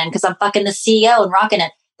divine feminine because I'm fucking the CEO and rocking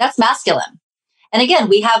it. That's masculine. And again,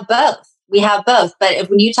 we have both. But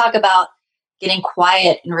when you talk about getting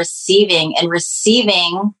quiet and receiving,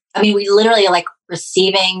 I mean, we literally are like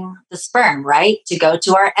receiving the sperm, right? To go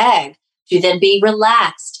to our egg, to then be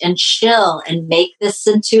relaxed and chill and make this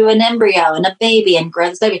into an embryo and a baby and grow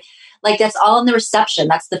this baby. Like that's all in the reception.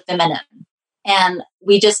 That's the feminine. And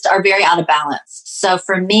we just are very out of balance. So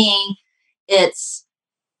for me, it's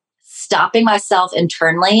stopping myself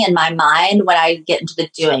internally in my mind when I get into the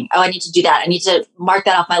doing. Oh, I need to do that. I need to mark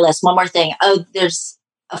that off my list. One more thing. Oh, there's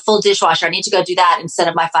a full dishwasher. I need to go do that instead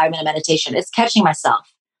of my 5-minute meditation. It's catching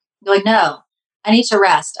myself. I'm like, no, I need to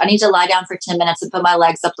rest. I need to lie down for 10 minutes and put my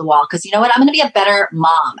legs up the wall. Because you know what? I'm going to be a better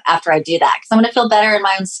mom after I do that. Because I'm going to feel better in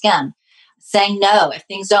my own skin. Saying no. If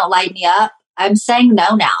things don't light me up, I'm saying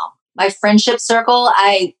no now. My friendship circle,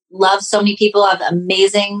 I love so many people. I have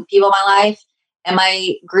amazing people in my life. And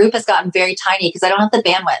my group has gotten very tiny because I don't have the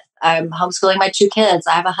bandwidth. I'm homeschooling my 2 kids.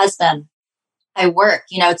 I have a husband. I work.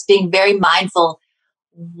 It's being very mindful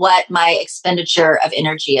what my expenditure of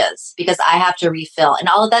energy is because I have to refill. And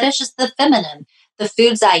all of that is just the feminine, the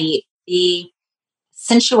foods I eat, the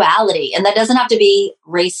sensuality. And that doesn't have to be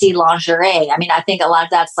racy lingerie. I mean, I think a lot of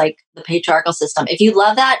that's like the patriarchal system. If you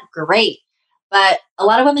love that, great. But a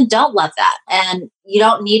lot of women don't love that. And you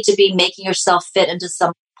don't need to be making yourself fit into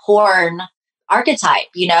some porn archetype.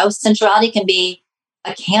 Sensuality can be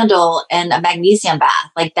a candle and a magnesium bath.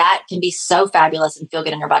 Like that can be so fabulous and feel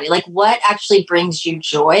good in your body. Like what actually brings you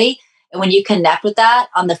joy? And when you connect with that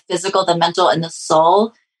on the physical, the mental, and the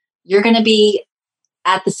soul, you're going to be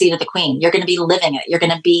at the seat of the queen. You're going to be living it. You're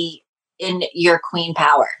going to be in your queen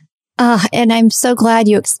power. And I'm so glad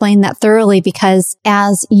you explained that thoroughly because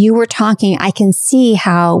as you were talking, I can see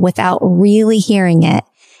how without really hearing it,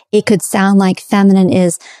 it could sound like feminine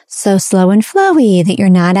is so slow and flowy that you're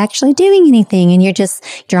not actually doing anything and you're just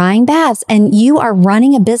drawing baths and you are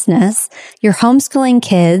running a business. You're homeschooling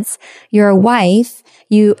kids. You're a wife.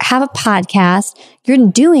 You have a podcast. You're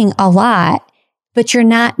doing a lot, but you're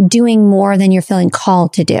not doing more than you're feeling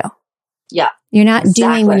called to do. Yeah. You're not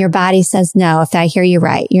doing when your body says no, if I hear you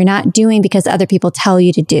right. You're not doing because other people tell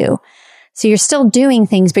you to do. So you're still doing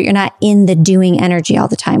things, but you're not in the doing energy all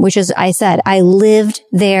the time, which is, I said, I lived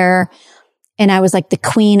there and I was like the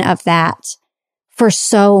queen of that for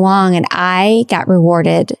so long. And I got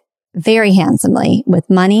rewarded very handsomely with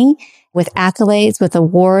money, with accolades, with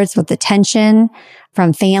awards, with attention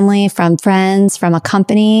from family, from friends, from a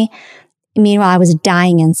company. Meanwhile, I was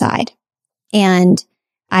dying inside. And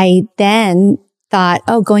I then thought,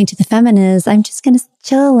 oh, going to the feminine is I'm just going to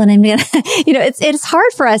chill and I'm going to, it's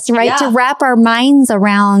hard for us, right? Yeah. To wrap our minds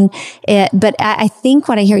around it. But I think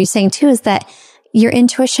what I hear you saying too is that your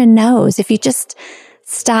intuition knows if you just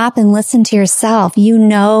stop and listen to yourself, you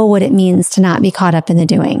know what it means to not be caught up in the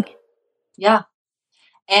doing. Yeah.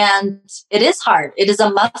 And it is hard. It is a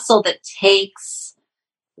muscle that takes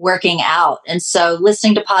working out. And so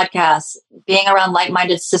listening to podcasts, being around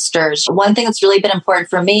like-minded sisters, one thing that's really been important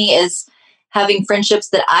for me is having friendships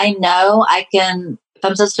that I know I can, if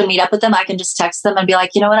I'm supposed to meet up with them, I can just text them and be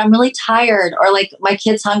like, you know what, I'm really tired. Or like, my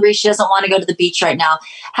kid's hungry. She doesn't want to go to the beach right now.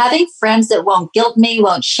 Having friends that won't guilt me,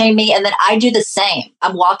 won't shame me. And then I do the same.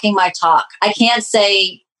 I'm walking my talk. I can't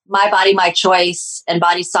say my body, my choice and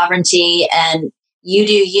body sovereignty and you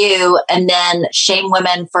do you, and then shame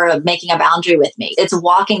women for making a boundary with me. It's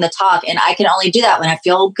walking the talk. And I can only do that when I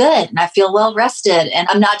feel good and I feel well rested and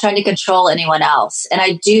I'm not trying to control anyone else. And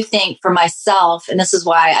I do think for myself, and this is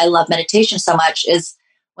why I love meditation so much, is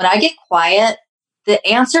when I get quiet, the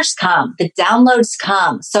answers come, the downloads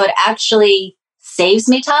come. So it actually saves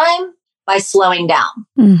me time by slowing down.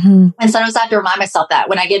 Mm-hmm. And sometimes I have to remind myself that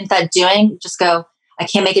when I get into that doing, just go, I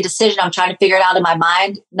can't make a decision. I'm trying to figure it out in my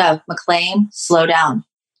mind. No, McLean, slow down.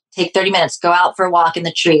 Take 30 minutes, go out for a walk in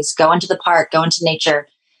the trees, go into the park, go into nature.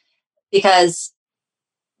 Because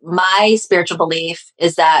my spiritual belief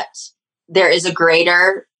is that there is a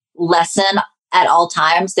greater lesson at all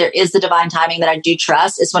times. There is the divine timing that I do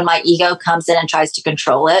trust. It's when my ego comes in and tries to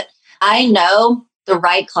control it. I know the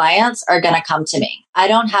right clients are going to come to me. I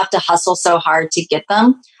don't have to hustle so hard to get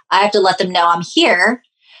them. I have to let them know I'm here,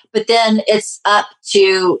 but then it's up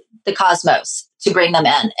to the cosmos to bring them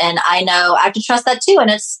in. And I know I have to trust that too. And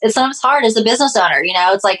it's sometimes hard as a business owner. You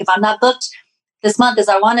know, it's like if I'm not booked this month as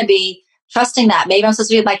I want to be, trusting that maybe I'm supposed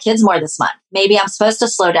to be with my kids more this month. Maybe I'm supposed to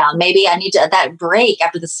slow down. Maybe I need that break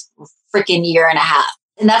after this freaking year and a half.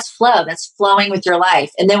 And that's flow. That's flowing with your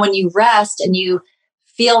life. And then when you rest and you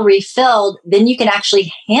feel refilled, then you can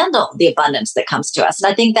actually handle the abundance that comes to us.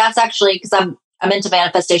 And I think that's actually, because I'm into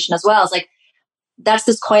manifestation as well. It's like, that's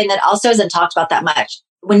this coin that also isn't talked about that much.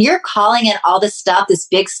 When you're calling in all this stuff, this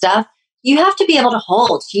big stuff, you have to be able to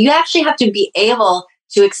hold. You actually have to be able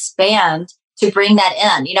to expand to bring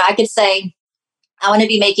that in. You know, I could say, I want to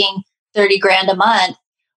be making 30 grand a month.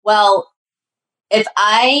 Well, if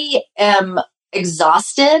I am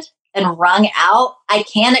exhausted and wrung out, I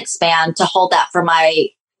can expand to hold that for my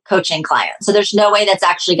coaching client. So there's no way that's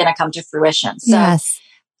actually going to come to fruition. So yes.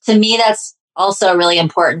 To me, that's also a really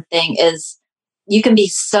important thing is you can be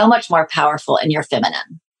so much more powerful in your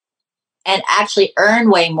feminine and actually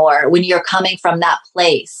earn way more when you're coming from that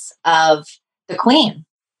place of the queen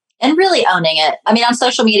and really owning it. I mean, on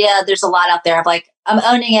social media, there's a lot out there of like, I'm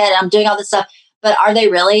owning it, I'm doing all this stuff, but are they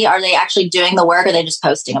really? Are they actually doing the work? Or are they just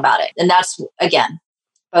posting about it? And that's, again,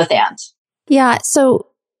 both and. Yeah. So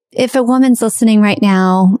if a woman's listening right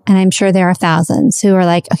now, and I'm sure there are thousands who are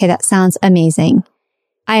like, okay, that sounds amazing.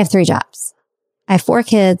 I have 3 jobs. I have 4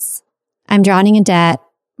 kids. I'm drowning in debt.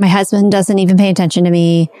 My husband doesn't even pay attention to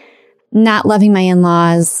me, not loving my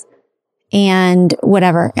in-laws and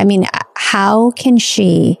whatever. I mean, how can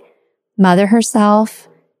she mother herself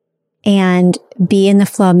and be in the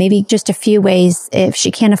flow? Maybe just a few ways if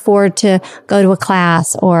she can't afford to go to a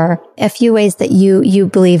class, or a few ways that you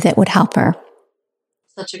believe that would help her.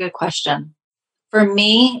 Such a good question. For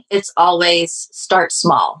me, it's always start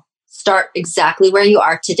small. Start exactly where you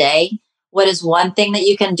are today. What is one thing that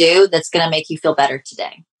you can do that's going to make you feel better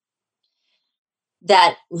today?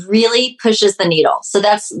 That really pushes the needle. So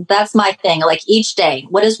that's my thing. Like each day,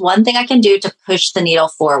 what is one thing I can do to push the needle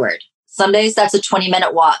forward? Some days that's a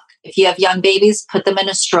 20-minute walk. If you have young babies, put them in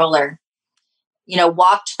a stroller. You know,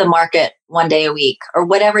 walk to the market one day a week or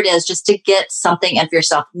whatever it is, just to get something in for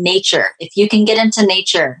yourself. Nature. If you can get into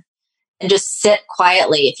nature and just sit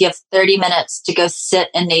quietly, if you have 30 minutes to go sit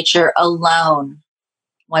in nature alone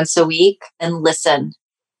once a week and listen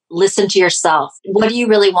to yourself. What do you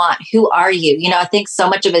really want? Who are you? You know, I think so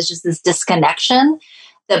much of it is just this disconnection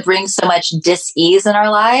that brings so much dis-ease in our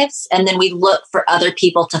lives. And then we look for other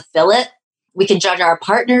people to fill it. We can judge our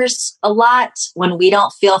partners a lot when we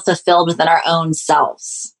don't feel fulfilled within our own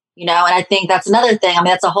selves, you know? And I think that's another thing. I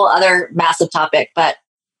mean, that's a whole other massive topic, but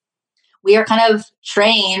we are kind of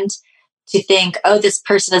trained to think, oh, this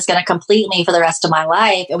person is going to complete me for the rest of my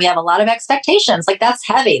life. And we have a lot of expectations. Like that's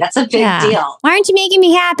heavy. That's a big deal. Why aren't you making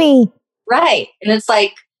me happy? Right. And it's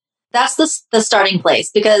like, that's the starting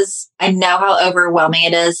place, because I know how overwhelming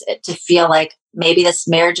it is to feel like maybe this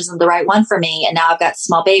marriage isn't the right one for me. And now I've got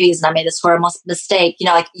small babies and I made this horrible mistake. You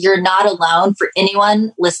know, like you're not alone. For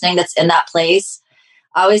anyone listening that's in that place,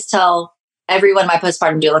 I always tell everyone my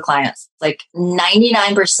postpartum doula clients, like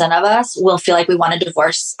 99% of us will feel like we want to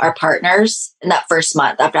divorce our partners in that first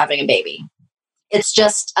month after having a baby. It's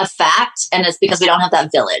just a fact. And it's because we don't have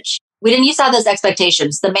that village. We didn't used to have those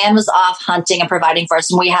expectations. The man was off hunting and providing for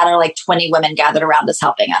us, and we had our like 20 women gathered around us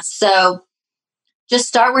helping us. So just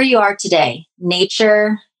start where you are today.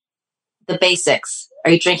 Nature, the basics. Are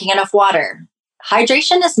you drinking enough water?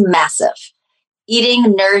 Hydration is massive.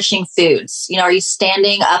 Eating nourishing foods. You know, are you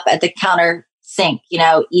standing up at the counter sink, you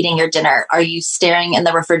know, eating your dinner? Are you staring in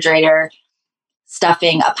the refrigerator,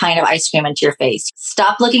 stuffing a pint of ice cream into your face?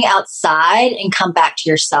 Stop looking outside and come back to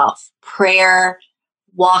yourself. Prayer,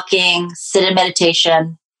 walking, sit in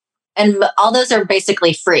meditation. And all those are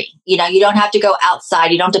basically free. You know, you don't have to go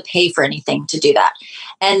outside. You don't have to pay for anything to do that.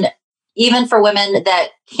 And even for women that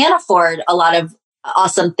can't afford a lot of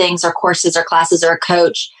awesome things or courses or classes or a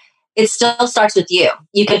coach, it still starts with you.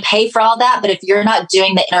 You can pay for all that, but if you're not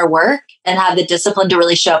doing the inner work and have the discipline to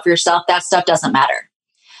really show up for yourself, that stuff doesn't matter.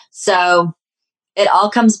 So it all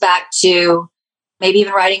comes back to maybe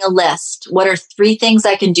even writing a list. What are 3 things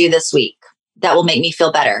I can do this week that will make me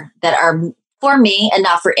feel better, that are for me and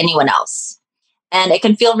not for anyone else? And it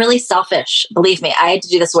can feel really selfish. Believe me, I had to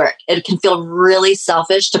do this work. It can feel really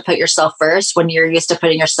selfish to put yourself first when you're used to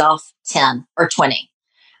putting yourself 10 or 20.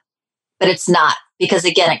 But it's not, because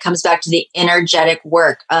again, it comes back to the energetic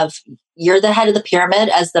work of you're the head of the pyramid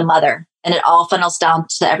as the mother, and it all funnels down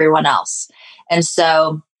to everyone else. And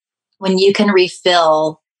so when you can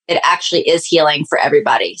refill, it actually is healing for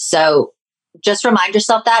everybody. So just remind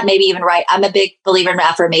yourself that, maybe even write. I'm a big believer in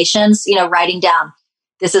affirmations, writing down,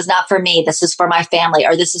 this is not for me, this is for my family,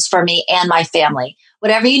 or this is for me and my family.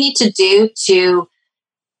 Whatever you need to do to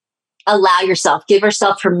allow yourself, give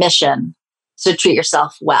yourself permission to treat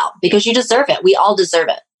yourself well, because you deserve it. We all deserve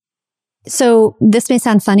it. So this may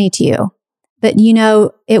sound funny to you, but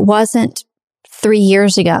it wasn't 3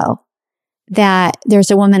 years ago that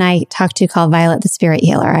there's a woman I talked to called Violet, the Spirit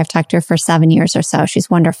Healer. I've talked to her for 7 years or so. She's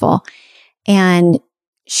wonderful. And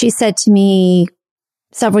she said to me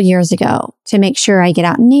several years ago to make sure I get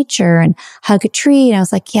out in nature and hug a tree. And I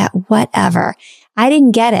was like, yeah, whatever. I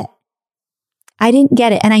didn't get it.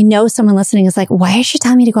 And I know someone listening is like, why is she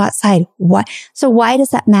telling me to go outside? What? So why does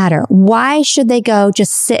that matter? Why should they go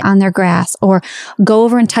just sit on their grass or go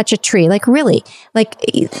over and touch a tree? Like, really? Like,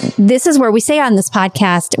 this is where we say on this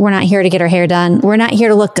podcast, we're not here to get our hair done. We're not here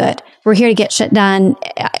to look good. We're here to get shit done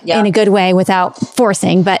in a good way without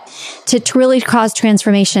forcing, but to really cause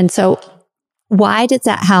transformation. So why does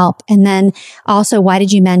that help? And then also, why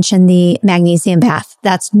did you mention the magnesium bath?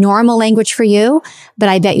 That's normal language for you, but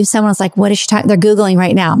I bet you someone's like, what is she talking? They're Googling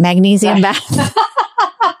right now, magnesium bath.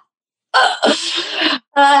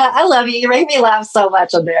 I love you. You make me laugh so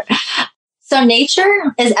much on there. So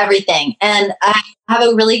nature is everything. And I have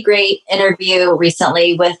a really great interview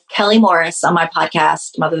recently with Kelly Morris on my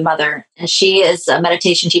podcast, Mother to Mother. And she is a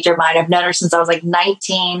meditation teacher of mine. I've known her since I was like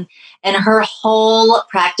 19. And her whole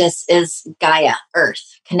practice is Gaia,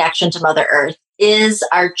 Earth, connection to Mother Earth is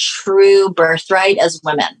our true birthright as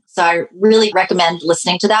women. So I really recommend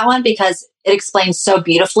listening to that one because it explains so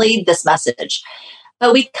beautifully this message.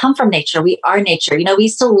 But we come from nature. We are nature. We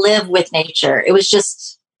used to live with nature. It was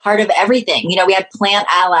just part of everything. We had plant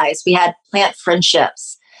allies. We had plant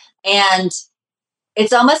friendships. And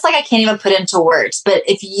it's almost like I can't even put into words. But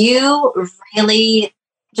if you really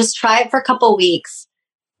just try it for a couple weeks,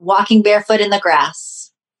 walking barefoot in the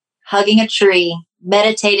grass, hugging a tree,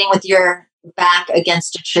 meditating with your back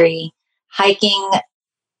against a tree, hiking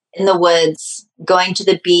in the woods, going to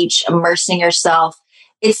the beach, immersing yourself.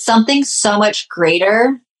 It's something so much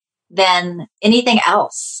greater than anything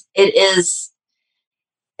else. It's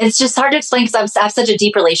just hard to explain because I have such a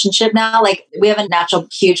deep relationship now. Like, we have a natural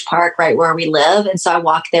huge park right where we live. And so I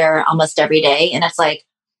walk there almost every day. And it's like,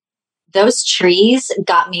 those trees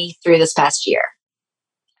got me through this past year.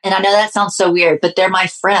 And I know that sounds so weird, but they're my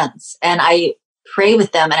friends and I pray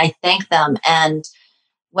with them and I thank them. And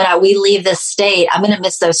when we leave this state, I'm going to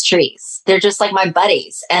miss those trees. They're just like my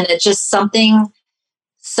buddies. And it's just something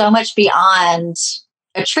so much beyond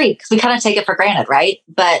a tree because we kind of take it for granted, right?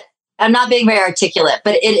 But I'm not being very articulate,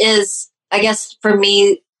 but it is, I guess, for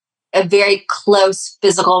me, a very close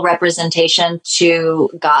physical representation to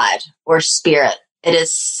God or spirit. It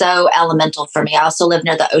is so elemental for me. I also live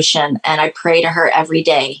near the ocean and I pray to her every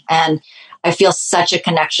day. And I feel such a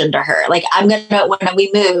connection to her. Like, when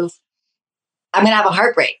we move, I'm going to have a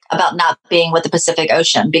heartbreak about not being with the Pacific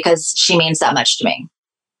Ocean because she means that much to me.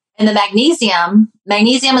 And the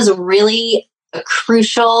magnesium is really a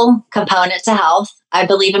crucial component to health. I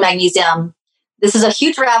believe in magnesium. This is a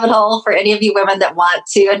huge rabbit hole for any of you women that want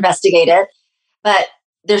to investigate it. But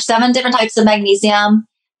there's 7 different types of magnesium.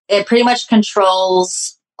 It pretty much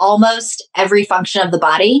controls almost every function of the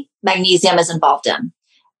body magnesium is involved in.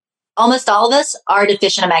 Almost all of us are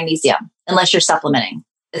deficient in magnesium unless you're supplementing.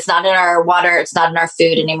 It's not in our water. It's not in our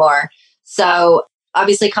food anymore. So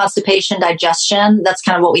obviously constipation, digestion, that's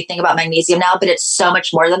kind of what we think about magnesium now, but it's so much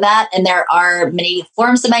more than that. And there are many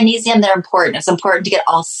forms of magnesium that are important. It's important to get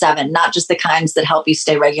all 7, not just the kinds that help you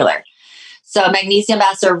stay regular. So magnesium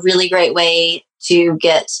baths are a really great way to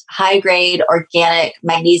get high grade organic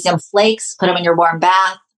magnesium flakes, put them in your warm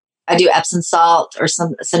bath. I do Epsom salt or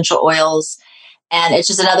some essential oils. And it's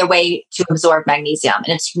just another way to absorb magnesium. And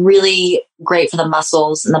it's really great for the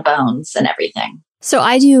muscles and the bones and everything. So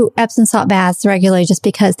I do Epsom salt baths regularly just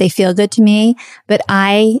because they feel good to me. But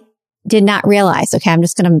I did not realize, okay, I'm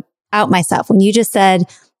just going to out myself. When you just said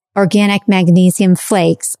organic magnesium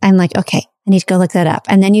flakes, I'm like, okay, I need to go look that up.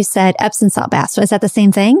 And then you said Epsom salt baths. So is that the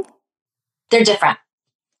same thing? They're different.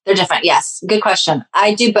 Yes. Good question.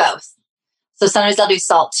 I do both. So sometimes I'll do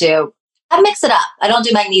salt too. I mix it up. I don't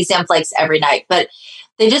do magnesium flakes every night, but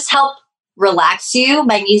they just help relax you.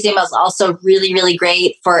 Magnesium is also really, really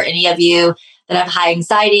great for any of you that have high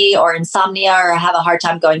anxiety or insomnia or have a hard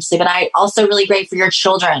time going to sleep at night. Also really great for your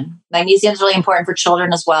children. Magnesium is really important for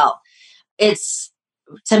children as well.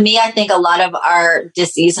 To me, I think a lot of our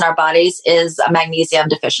disease in our bodies is a magnesium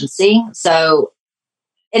deficiency. So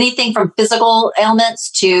anything from physical ailments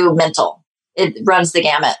to mental, it runs the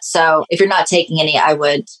gamut. So if you're not taking any, I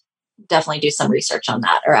would definitely do some research on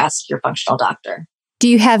that or ask your functional doctor. Do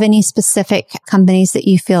you have any specific companies that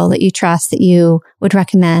you feel that you trust that you would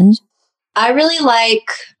recommend? I really like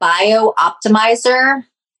BioOptimizer.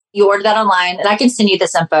 You order that online, and I can send you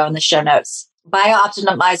this info in the show notes.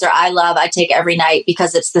 BioOptimizer, I love. I take every night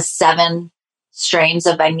because it's the 7 strains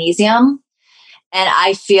of magnesium. And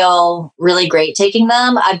I feel really great taking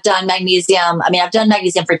them. I've done magnesium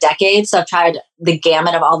for decades. So I've tried the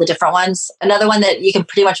gamut of all the different ones. Another one that you can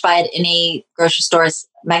pretty much buy at any grocery store is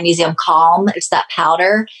Magnesium Calm. It's that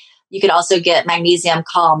powder. You could also get Magnesium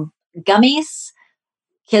Calm gummies.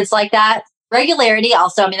 Kids like that. Regularity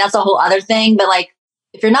also, that's a whole other thing. But like,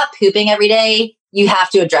 if you're not pooping every day, you have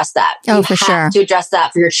to address that. Oh, for sure. You have to address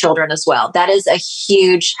that for your children as well. That is a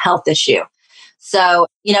huge health issue. So,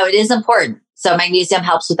 it is important. So magnesium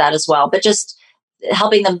helps with that as well, but just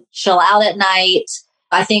helping them chill out at night.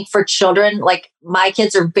 I think for children, like my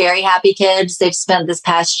kids are very happy kids. They've spent this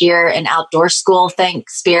past year in outdoor school,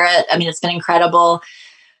 thank Spirit. It's been incredible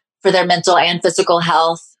for their mental and physical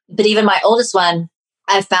health. But even my oldest one,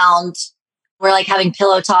 I found we're like having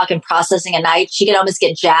pillow talk and processing at night. She could almost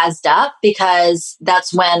get jazzed up because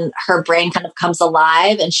that's when her brain kind of comes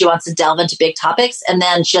alive and she wants to delve into big topics. And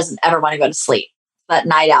then she doesn't ever want to go to sleep, but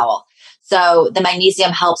night owl. So the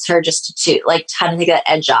magnesium helps her just to kind of take that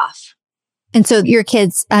edge off. And so your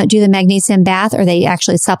kids do the magnesium bath, or they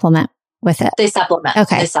actually supplement with it? They supplement.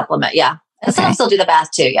 Okay. They supplement, yeah. And some still do the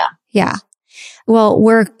bath too, yeah. Yeah. Well,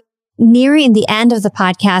 we're nearing the end of the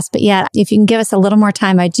podcast, but yet if you can give us a little more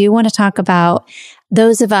time, I do want to talk about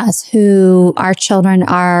those of us who our children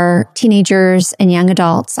are teenagers and young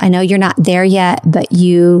adults. I know you're not there yet, but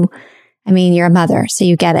you're a mother, so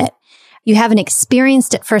you get it. You haven't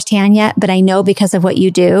experienced it firsthand yet, but I know because of what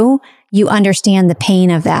you do, you understand the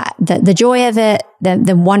pain of that, the joy of it,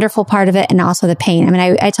 the wonderful part of it, and also the pain.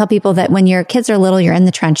 I tell people that when your kids are little, you're in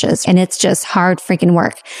the trenches and it's just hard freaking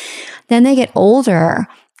work. Then they get older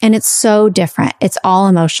and it's so different. It's all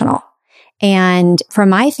emotional. And for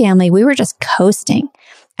my family, we were just coasting.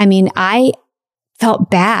 I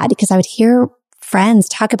felt bad because I would hear friends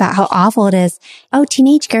talk about how awful it is. Oh,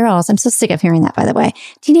 teenage girls. I'm so sick of hearing that, by the way.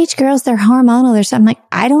 Teenage girls, they're hormonal. I'm like,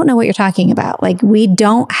 I don't know what you're talking about. Like, we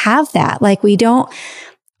don't have that.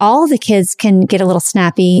 All the kids can get a little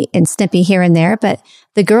snappy and snippy here and there, but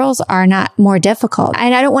the girls are not more difficult.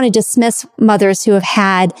 And I don't want to dismiss mothers who have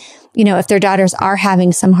had, if their daughters are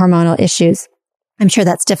having some hormonal issues. I'm sure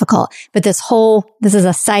that's difficult, but this is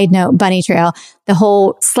a side note, bunny trail, the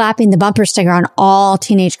whole slapping the bumper sticker on all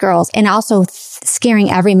teenage girls and also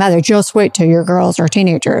scaring every mother. Just wait till your girls are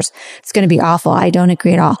teenagers. It's going to be awful. I don't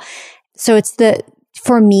agree at all. So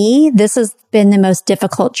for me, this has been the most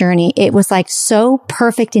difficult journey. It was like so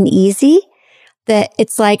perfect and easy that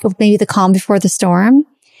it's like maybe the calm before the storm.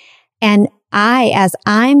 And as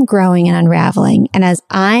I'm growing and unraveling and as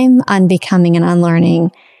I'm unbecoming and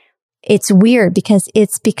unlearning, it's weird because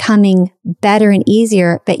it's becoming better and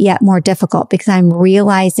easier, but yet more difficult because I'm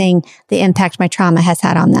realizing the impact my trauma has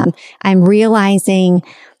had on them. I'm realizing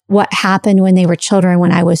what happened when they were children,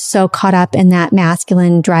 when I was so caught up in that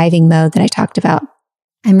masculine driving mode that I talked about.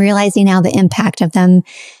 I'm realizing now the impact of them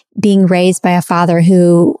being raised by a father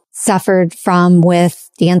who suffered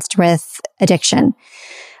danced with addiction.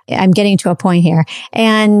 I'm getting to a point here.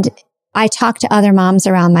 And I talk to other moms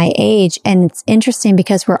around my age, and it's interesting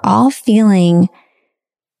because we're all feeling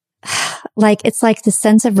it's like the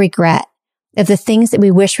sense of regret of the things that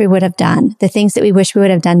we wish we would have done, the things that we wish we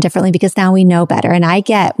would have done differently because now we know better. And I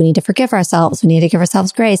get we need to forgive ourselves. We need to give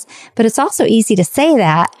ourselves grace. But it's also easy to say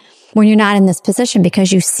that when you're not in this position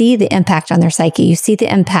because you see the impact on their psyche. You see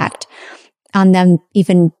the impact on them,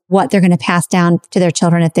 even what they're going to pass down to their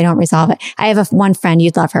children if they don't resolve it. I have one friend,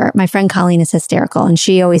 you'd love her. My friend Colleen is hysterical, and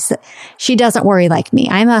she doesn't worry like me.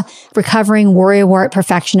 I'm a recovering worrywart,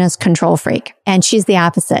 perfectionist, control freak, and she's the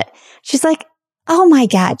opposite. She's like, oh my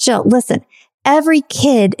God, Jill, listen, every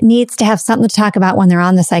kid needs to have something to talk about when they're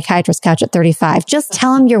on the psychiatrist's couch at 35. Just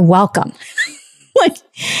tell them you're welcome.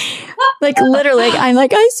 Like literally, I'm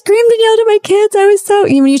like, I screamed and yelled at my kids. I was so,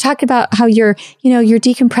 when you talk about how you're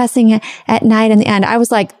decompressing at night in the end, I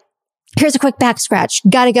was like, here's a quick back scratch.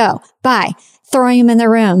 Gotta go. Bye. Throwing them in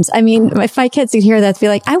their rooms. If my kids could hear that, they'd be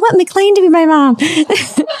like, I want McLean to be my mom.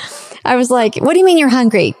 I was like, what do you mean you're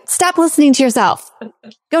hungry? Stop listening to yourself.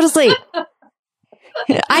 Go to sleep.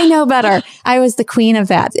 I know better. I was the queen of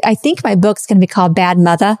that. I think my book's going to be called Bad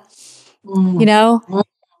Mother, you know?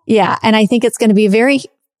 Yeah. And I think it's going to be very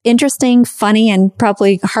interesting, funny, and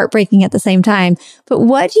probably heartbreaking at the same time. But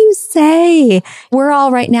what do you say? We're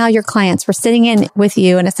all right now your clients. We're sitting in with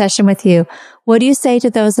you in a session with you. What do you say to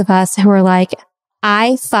those of us who are like,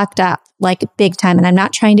 I fucked up like big time, and I'm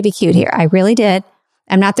not trying to be cute here. I really did.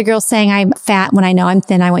 I'm not the girl saying I'm fat when I know I'm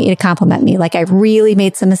thin. I want you to compliment me. Like I really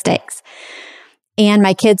made some mistakes. And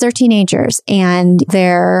my kids are teenagers and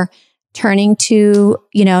they're turning to,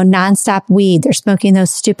 nonstop weed. They're smoking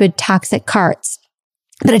those stupid toxic carts.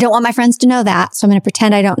 But I don't want my friends to know that. So I'm going to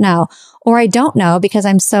pretend I don't know. Or I don't know because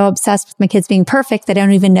I'm so obsessed with my kids being perfect that I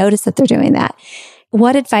don't even notice that they're doing that.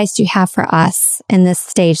 What advice do you have for us in this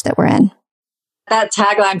stage that we're in? That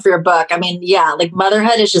tagline for your book. I mean, yeah, like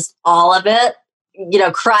motherhood is just all of it.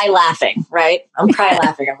 Cry laughing, right? I'm cry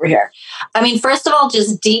laughing over here. I mean, first of all,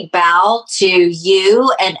 just deep bow to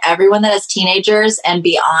you and everyone that has teenagers and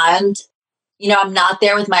beyond. I'm not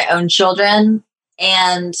there with my own children.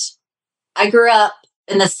 And I grew up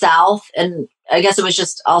in the South, and I guess it was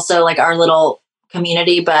just also like our little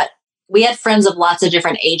community, but we had friends of lots of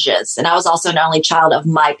different ages. And I was also an only child of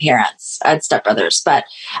my parents. I had stepbrothers, but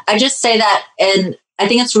I just say that, and I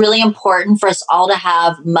think it's really important for us all to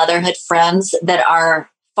have motherhood friends that are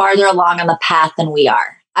farther along on the path than we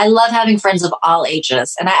are. I love having friends of all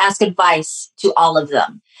ages, and I ask advice to all of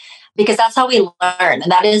them because that's how we learn.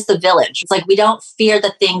 And that is the village. It's like we don't fear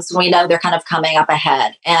the things when we know they're kind of coming up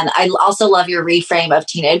ahead. And I also love your reframe of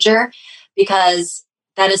teenager because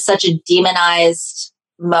that is such a demonized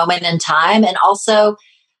moment in time. And also,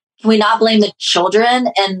 can we not blame the children?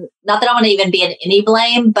 And not that I want to even be in any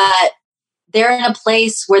blame, but they're in a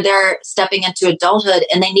place where they're stepping into adulthood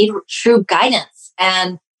and they need true guidance,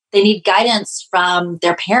 and they need guidance from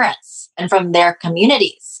their parents and from their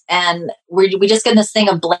communities. And we just get this thing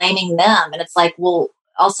of blaming them. And it's like, well,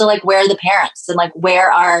 also like, where are the parents and like,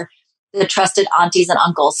 where are the trusted aunties and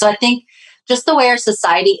uncles? So I think just the way our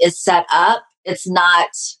society is set up, it's not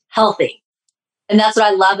healthy. And that's what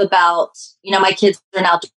I love about, my kids are in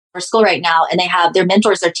outdoor school right now, and they have their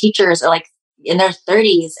mentors, their teachers are like in their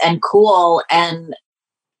 30s and cool and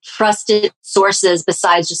trusted sources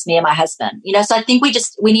besides just me and my husband. So I think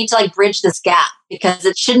we need to like bridge this gap because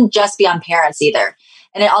it shouldn't just be on parents either.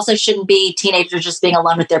 And it also shouldn't be teenagers just being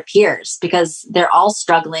alone with their peers because they're all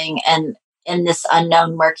struggling and in this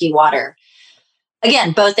unknown murky water.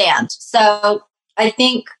 Again, both and. So I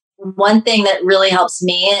think one thing that really helps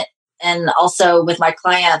me and also with my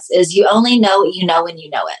clients is you only know what you know when you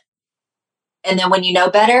know it. And then when you know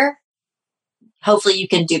better, hopefully you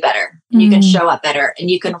can do better and you can show up better and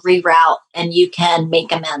you can reroute and you can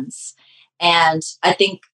make amends. And I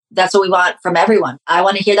think that's what we want from everyone. I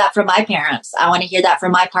want to hear that from my parents. I want to hear that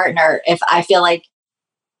from my partner. If I feel like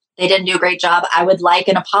they didn't do a great job, I would like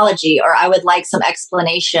an apology or I would like some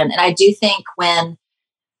explanation. And I do think when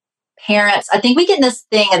parents, I think we get in this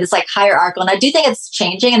thing of this like hierarchical, and I do think it's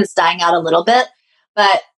changing and it's dying out a little bit,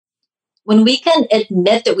 but when we can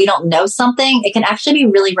admit that we don't know something, it can actually be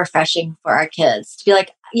really refreshing for our kids to be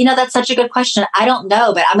like, that's such a good question. I don't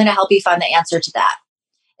know, but I'm going to help you find the answer to that.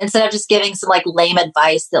 Instead of just giving some like lame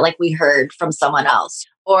advice that like we heard from someone else.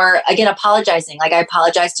 Or again, apologizing. Like I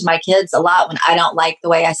apologize to my kids a lot when I don't like the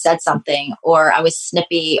way I said something, or I was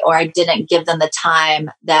snippy, or I didn't give them the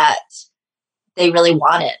time that they really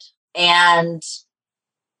wanted. And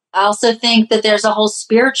I also think that there's a whole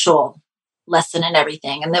spiritual lesson in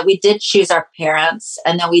everything, and that we did choose our parents,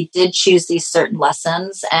 and that we did choose these certain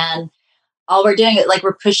lessons, and all we're doing is like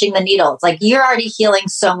we're pushing the needle. It's like you're already healing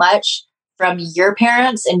so much from your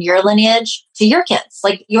parents and your lineage to your kids.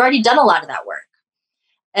 Like you already done a lot of that work,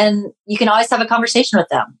 and you can always have a conversation with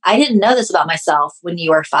them. I didn't know this about myself when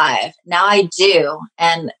you were 5. Now I do,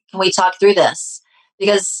 and can we talk through this?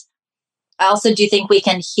 Because I also do think we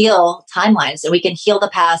can heal timelines and we can heal the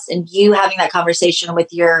past, and you having that conversation with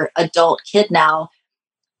your adult kid now,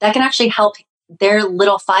 that can actually help their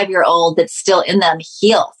little 5-year-old that's still in them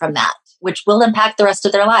heal from that, which will impact the rest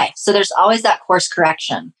of their life. So there's always that course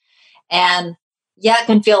correction. And yeah, it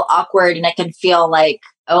can feel awkward and it can feel like,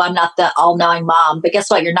 oh, I'm not the all-knowing mom. But guess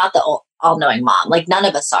what? You're not the all-knowing mom. Like none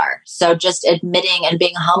of us are. So just admitting and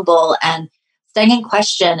being humble and staying in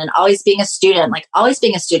question and always being a student, like always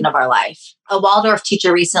being a student of our life. A Waldorf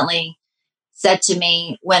teacher recently said to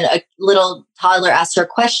me when a little toddler asked her a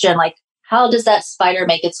question, like, how does that spider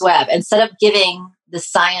make its web? Instead of giving the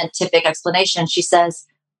scientific explanation, she says,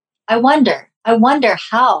 I wonder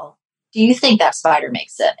how do you think that spider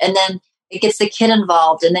makes it? And then it gets the kid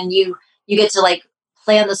involved. And then you get to like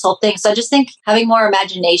plan this whole thing. So I just think having more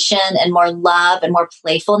imagination and more love and more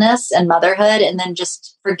playfulness and motherhood, and then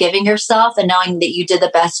just forgiving yourself and knowing that you did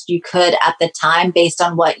the best you could at the time based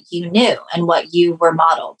on what you knew and what you were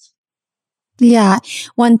modeled. Yeah.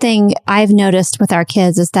 One thing I've noticed with our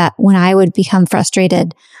kids is that when I would become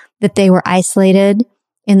frustrated that they were isolated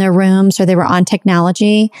in their rooms or they were on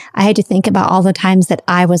technology, I had to think about all the times that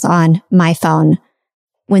I was on my phone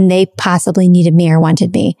when they possibly needed me or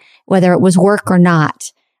wanted me, whether it was work or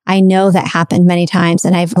not. I know that happened many times,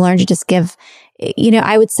 and I've learned to just give,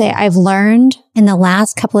 I would say I've learned in the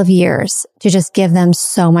last couple of years to just give them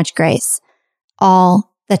so much grace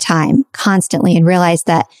all the time, constantly, and realize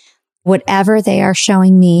that whatever they are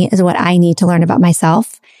showing me is what I need to learn about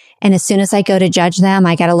myself. And as soon as I go to judge them,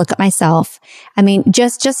 I got to look at myself. I mean,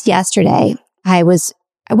 just yesterday, I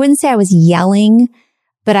wouldn't say I was yelling,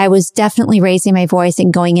 but I was definitely raising my voice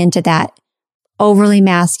and going into that overly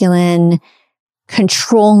masculine,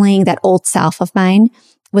 controlling, that old self of mine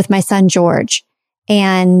with my son, George.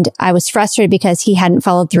 And I was frustrated because he hadn't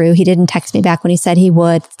followed through. He didn't text me back when he said he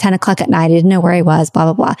would. It's 10 o'clock at night. I didn't know where he was, blah,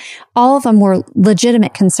 blah, blah. All of them were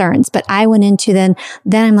legitimate concerns, but I went into then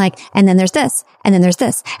I'm like, and then there's this, and then there's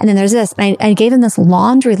this, and then there's this. And I gave him this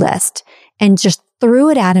laundry list and just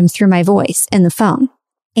threw it at him through my voice in the phone.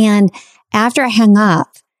 And after I hung up,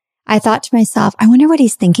 I thought to myself, I wonder what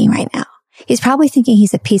he's thinking right now. He's probably thinking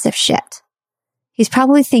he's a piece of shit. He's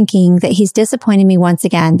probably thinking that he's disappointing me once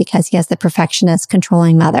again because he has the perfectionist,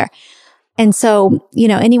 controlling mother. And so,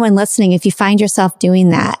 anyone listening, if you find yourself doing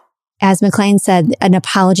that, as McLean said, an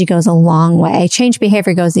apology goes a long way. Change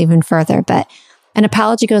behavior goes even further, but an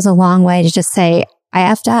apology goes a long way to just say, I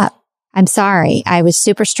effed up. I'm sorry. I was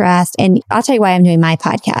super stressed. And I'll tell you why I'm doing my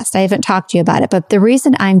podcast. I haven't talked to you about it, but the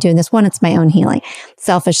reason I'm doing this, one, it's my own healing,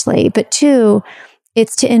 selfishly, but two,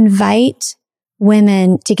 it's to invite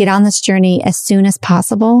women to get on this journey as soon as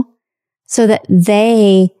possible so that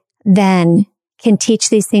they then can teach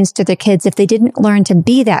these things to their kids. If they didn't learn to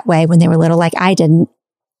be that way when they were little, like I didn't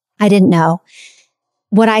know.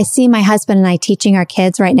 What I see my husband and I teaching our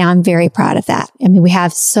kids right now, I'm very proud of that. I mean, we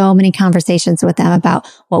have so many conversations with them about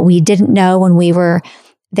what we didn't know when we were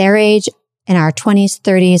their age, in our 20s,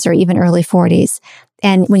 30s, or even early 40s.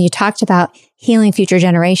 And when you talked about healing future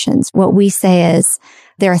generations, what we say is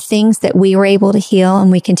there are things that we were able to heal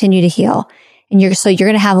and we continue to heal. And you're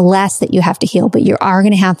going to have less that you have to heal, but you are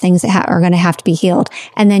going to have things that are going to have to be healed.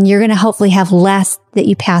 And then you're going to hopefully have less that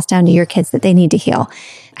you pass down to your kids that they need to heal.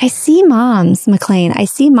 I see moms, McLean,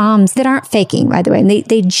 that aren't faking, by the way. And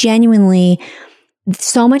they genuinely,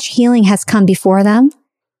 so much healing has come before them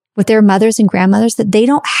with their mothers and grandmothers that they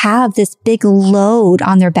don't have this big load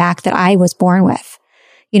on their back that I was born with.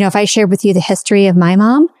 If I shared with you the history of my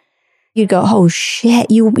mom, you'd go, oh shit,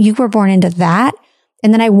 you were born into that.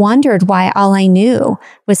 And then I wondered why all I knew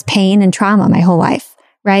was pain and trauma my whole life.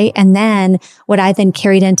 Right. And then what I then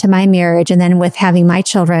carried into my marriage, and then with having my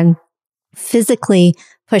children physically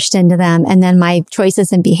pushed into them, and then my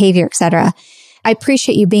choices and behavior, etc. I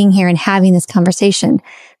appreciate you being here and having this conversation,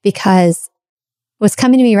 because what's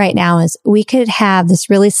coming to me right now is we could have this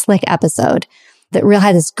really slick episode that really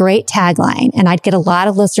had this great tagline, and I'd get a lot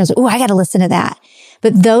of listeners. Oh, I got to listen to that.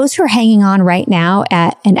 But those who are hanging on right now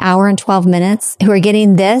at an hour and 12 minutes, who are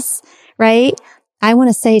getting this, right? I want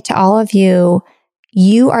to say to all of you,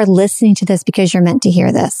 you are listening to this because you're meant to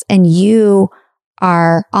hear this, and you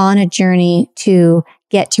are on a journey to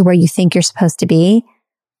get to where you think you're supposed to be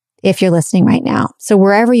if you're listening right now. So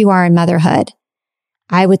wherever you are in motherhood,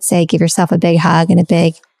 I would say give yourself a big hug and a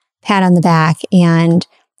big pat on the back and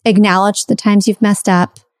acknowledge the times you've messed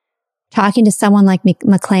up. Talking to someone like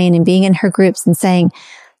McLean and being in her groups and saying,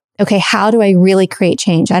 okay, how do I really create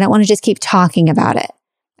change? I don't want to just keep talking about it.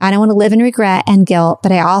 I don't want to live in regret and guilt,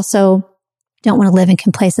 but I also don't want to live in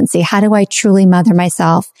complacency. How do I truly mother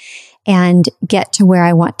myself and get to where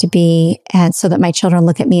I want to be, and so that my children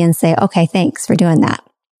look at me and say, okay, thanks for doing that.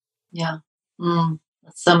 Yeah.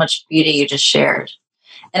 That's so much beauty you just shared.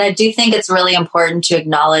 And I do think it's really important to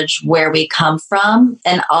acknowledge where we come from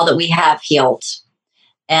and all that we have healed.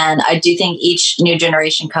 And I do think each new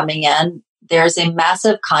generation coming in, there's a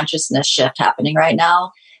massive consciousness shift happening right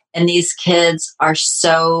now. And these kids are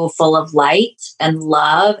so full of light and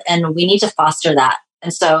love, and we need to foster that.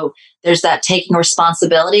 And so there's that taking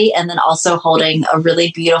responsibility, and then also holding a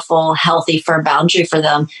really beautiful, healthy, firm boundary for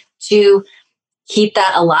them to keep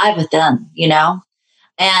that alive within,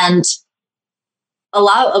 And a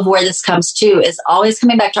lot of where this comes to is always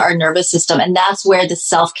coming back to our nervous system. And that's where the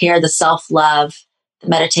self-care, the self-love, the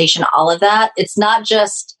meditation, all of that, it's not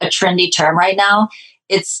just a trendy term right now.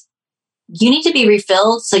 It's, you need to be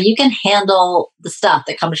refilled so you can handle the stuff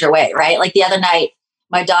that comes your way, right? Like the other night,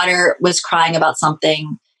 my daughter was crying about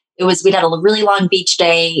something. We'd had a really long beach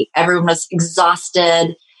day. Everyone was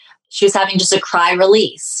exhausted. She was having just a cry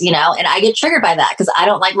release, and I get triggered by that because I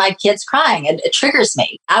don't like my kids crying. It triggers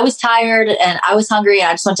me. I was tired and I was hungry and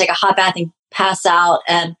I just want to take a hot bath and pass out.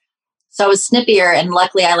 And so I was snippier, and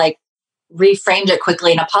luckily I reframed it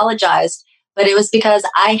quickly and apologized. But it was because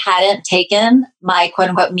I hadn't taken my quote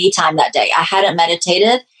unquote me time that day. I hadn't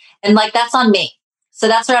meditated, and that's on me. So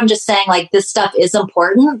that's what I'm just saying. This stuff is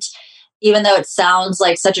important, even though it sounds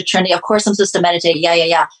like such a trendy. Of course I'm supposed to meditate.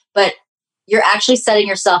 Yeah. But you're actually setting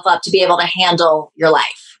yourself up to be able to handle your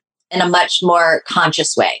life in a much more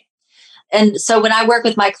conscious way. And so when I work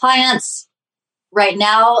with my clients right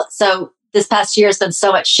now, so this past year has been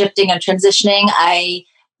so much shifting and transitioning. I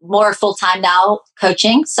more full-time now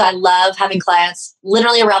coaching. So I love having clients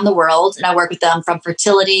literally around the world, and I work with them from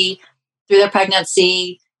fertility through their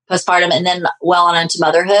pregnancy, postpartum, and then well on into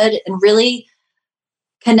motherhood, and really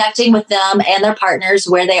connecting with them and their partners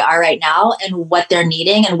where they are right now and what they're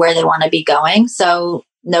needing and where they want to be going. So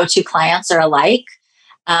no two clients are alike.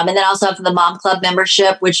 And then I also have the Mom Club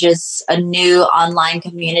membership, which is a new online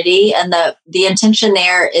community. And the intention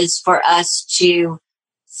there is for us to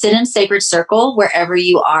sit in sacred circle wherever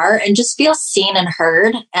you are and just feel seen and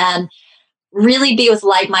heard, and really be with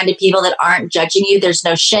like-minded people that aren't judging you. There's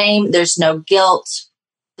no shame. There's no guilt.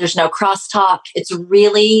 There's no crosstalk. It's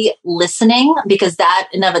really listening, because that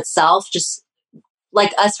in of itself, just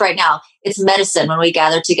like us right now, it's medicine when we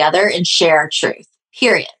gather together and share truth,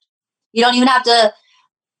 period. You don't even have to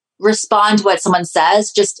respond to what someone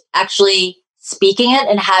says, just actually speaking it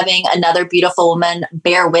and having another beautiful woman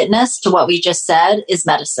bear witness to what we just said is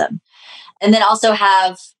medicine. And then also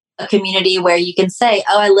have a community where you can say,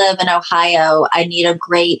 oh, I live in Ohio. I need a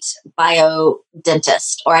great bio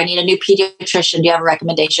dentist, or I need a new pediatrician. Do you have a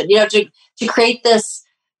recommendation? To create this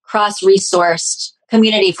cross-resourced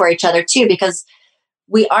community for each other too, because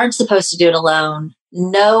we aren't supposed to do it alone.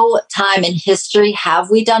 No time in history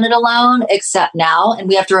have we done it alone except now. And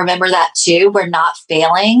we have to remember that too. We're not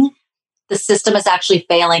failing. The system is actually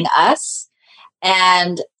failing us.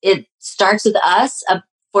 And it starts with us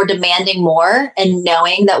for demanding more and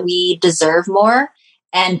knowing that we deserve more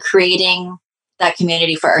and creating that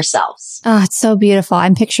community for ourselves. Oh, it's so beautiful.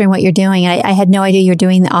 I'm picturing what you're doing. I had no idea you're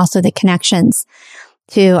doing also the connections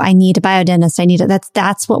to, I need a biodentist.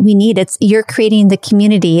 That's what we need. You're creating the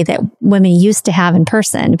community that women used to have in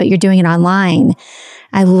person, but you're doing it online.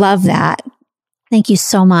 I love that. Thank you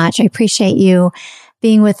so much. I appreciate you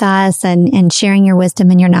being with us and sharing your wisdom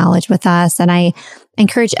and your knowledge with us. And I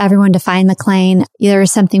encourage everyone to find McLean. There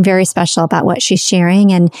is something very special about what she's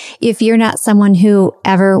sharing. And if you're not someone who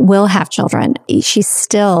ever will have children, she's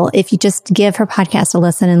still, if you just give her podcast a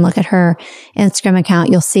listen and look at her Instagram account,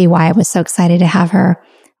 you'll see why I was so excited to have her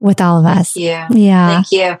with all of us. Thank you. Yeah.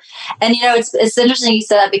 Thank you. And it's interesting you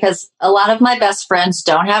said that, because a lot of my best friends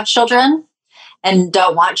don't have children and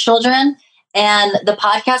don't want children. And the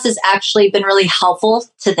podcast has actually been really helpful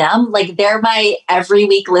to them. They're my every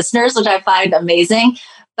week listeners, which I find amazing,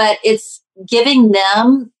 but it's giving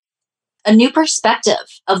them a new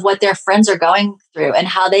perspective of what their friends are going through and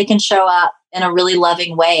how they can show up in a really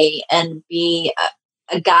loving way and be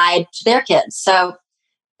a guide to their kids. So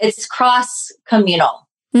it's cross-communal.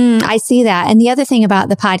 I see that. And the other thing about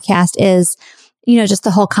the podcast is, just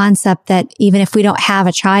the whole concept that even if we don't have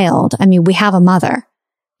a child, we have a mother.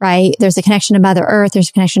 Right? There's a connection to Mother Earth. There's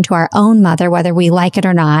a connection to our own mother, whether we like it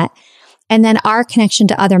or not. And then our connection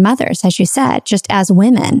to other mothers, as you said, just as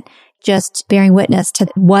women, just bearing witness to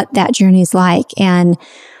what that journey is like. And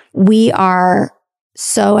we are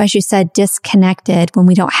so, as you said, disconnected when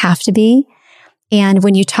we don't have to be. And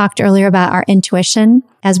when you talked earlier about our intuition,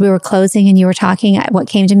 as we were closing and you were talking, what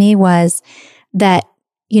came to me was that,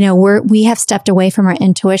 we have stepped away from our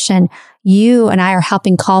intuition. You and I are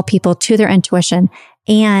helping call people to their intuition.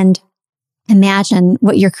 And imagine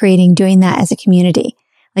what you're creating doing that as a community.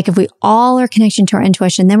 If we all are connecting to our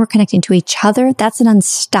intuition, then we're connecting to each other. That's an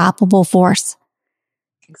unstoppable force.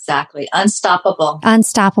 Exactly. Unstoppable.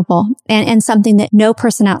 And something that no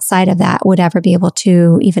person outside of that would ever be able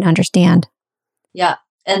to even understand. Yeah.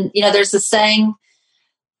 And, there's this saying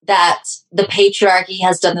that the patriarchy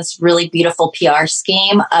has done this really beautiful PR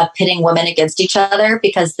scheme of pitting women against each other,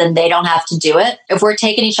 because then they don't have to do it. If we're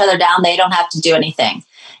taking each other down, they don't have to do anything.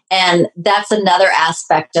 And that's another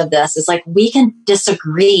aspect of this. It's we can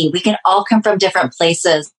disagree. We can all come from different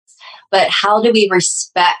places, but how do we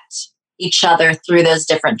respect each other through those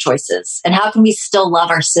different choices? And how can we still love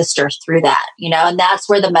our sister through that? And that's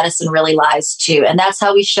where the medicine really lies too. And that's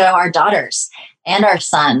how we show our daughters and our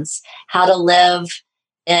sons how to live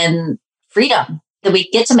in freedom that we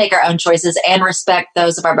get to make our own choices and respect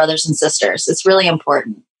those of our brothers and sisters. It's really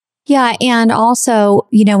important. Yeah. And also,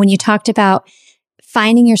 when you talked about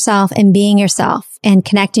finding yourself and being yourself and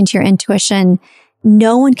connecting to your intuition,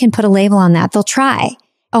 no one can put a label on that. They'll try.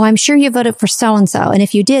 Oh, I'm sure you voted for so-and-so. And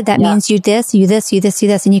if you did, that means you this, you this, you this, you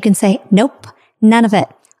this. And you can say, nope, none of it.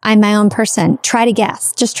 I'm my own person. Try to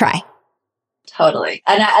guess. Just try. Totally.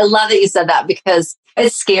 And I love that you said that because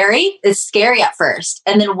it's scary. It's scary at first.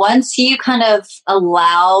 And then once you kind of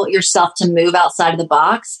allow yourself to move outside of the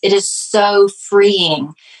box, it is so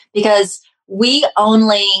freeing because we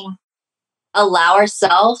only allow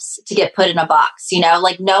ourselves to get put in a box,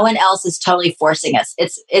 like no one else is totally forcing us.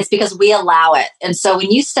 It's because we allow it. And so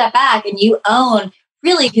when you step back and you own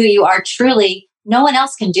really who you are truly, no one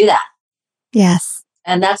else can do that. Yes.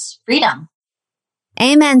 And that's freedom.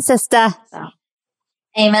 Amen, sister. So,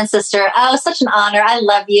 amen, sister. Oh, such an honor. I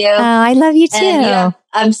love you. Oh, I love you too.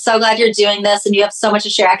 I'm so glad you're doing this and you have so much to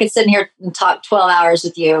share. I could sit in here and talk 12 hours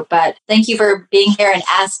with you, but thank you for being here and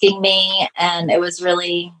asking me. And it was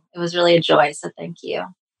really a joy. So thank you.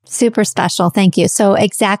 Super special. Thank you. So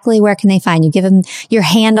exactly where can they find you? Give them your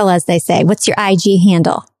handle, as they say. What's your IG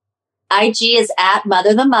handle? IG is at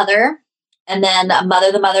Mother the Mother and then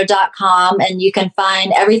motherthemother.com. And you can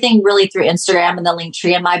find everything really through Instagram and the link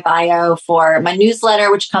tree in my bio for my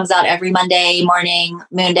newsletter, which comes out every Monday morning,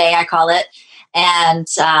 Moon Day, I call it. And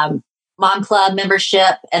Mom Club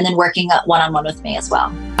membership, and then working one-on-one with me as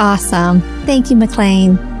well. Awesome. Thank you,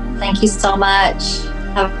 McLean. Thank you so much.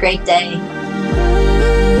 Have a great day.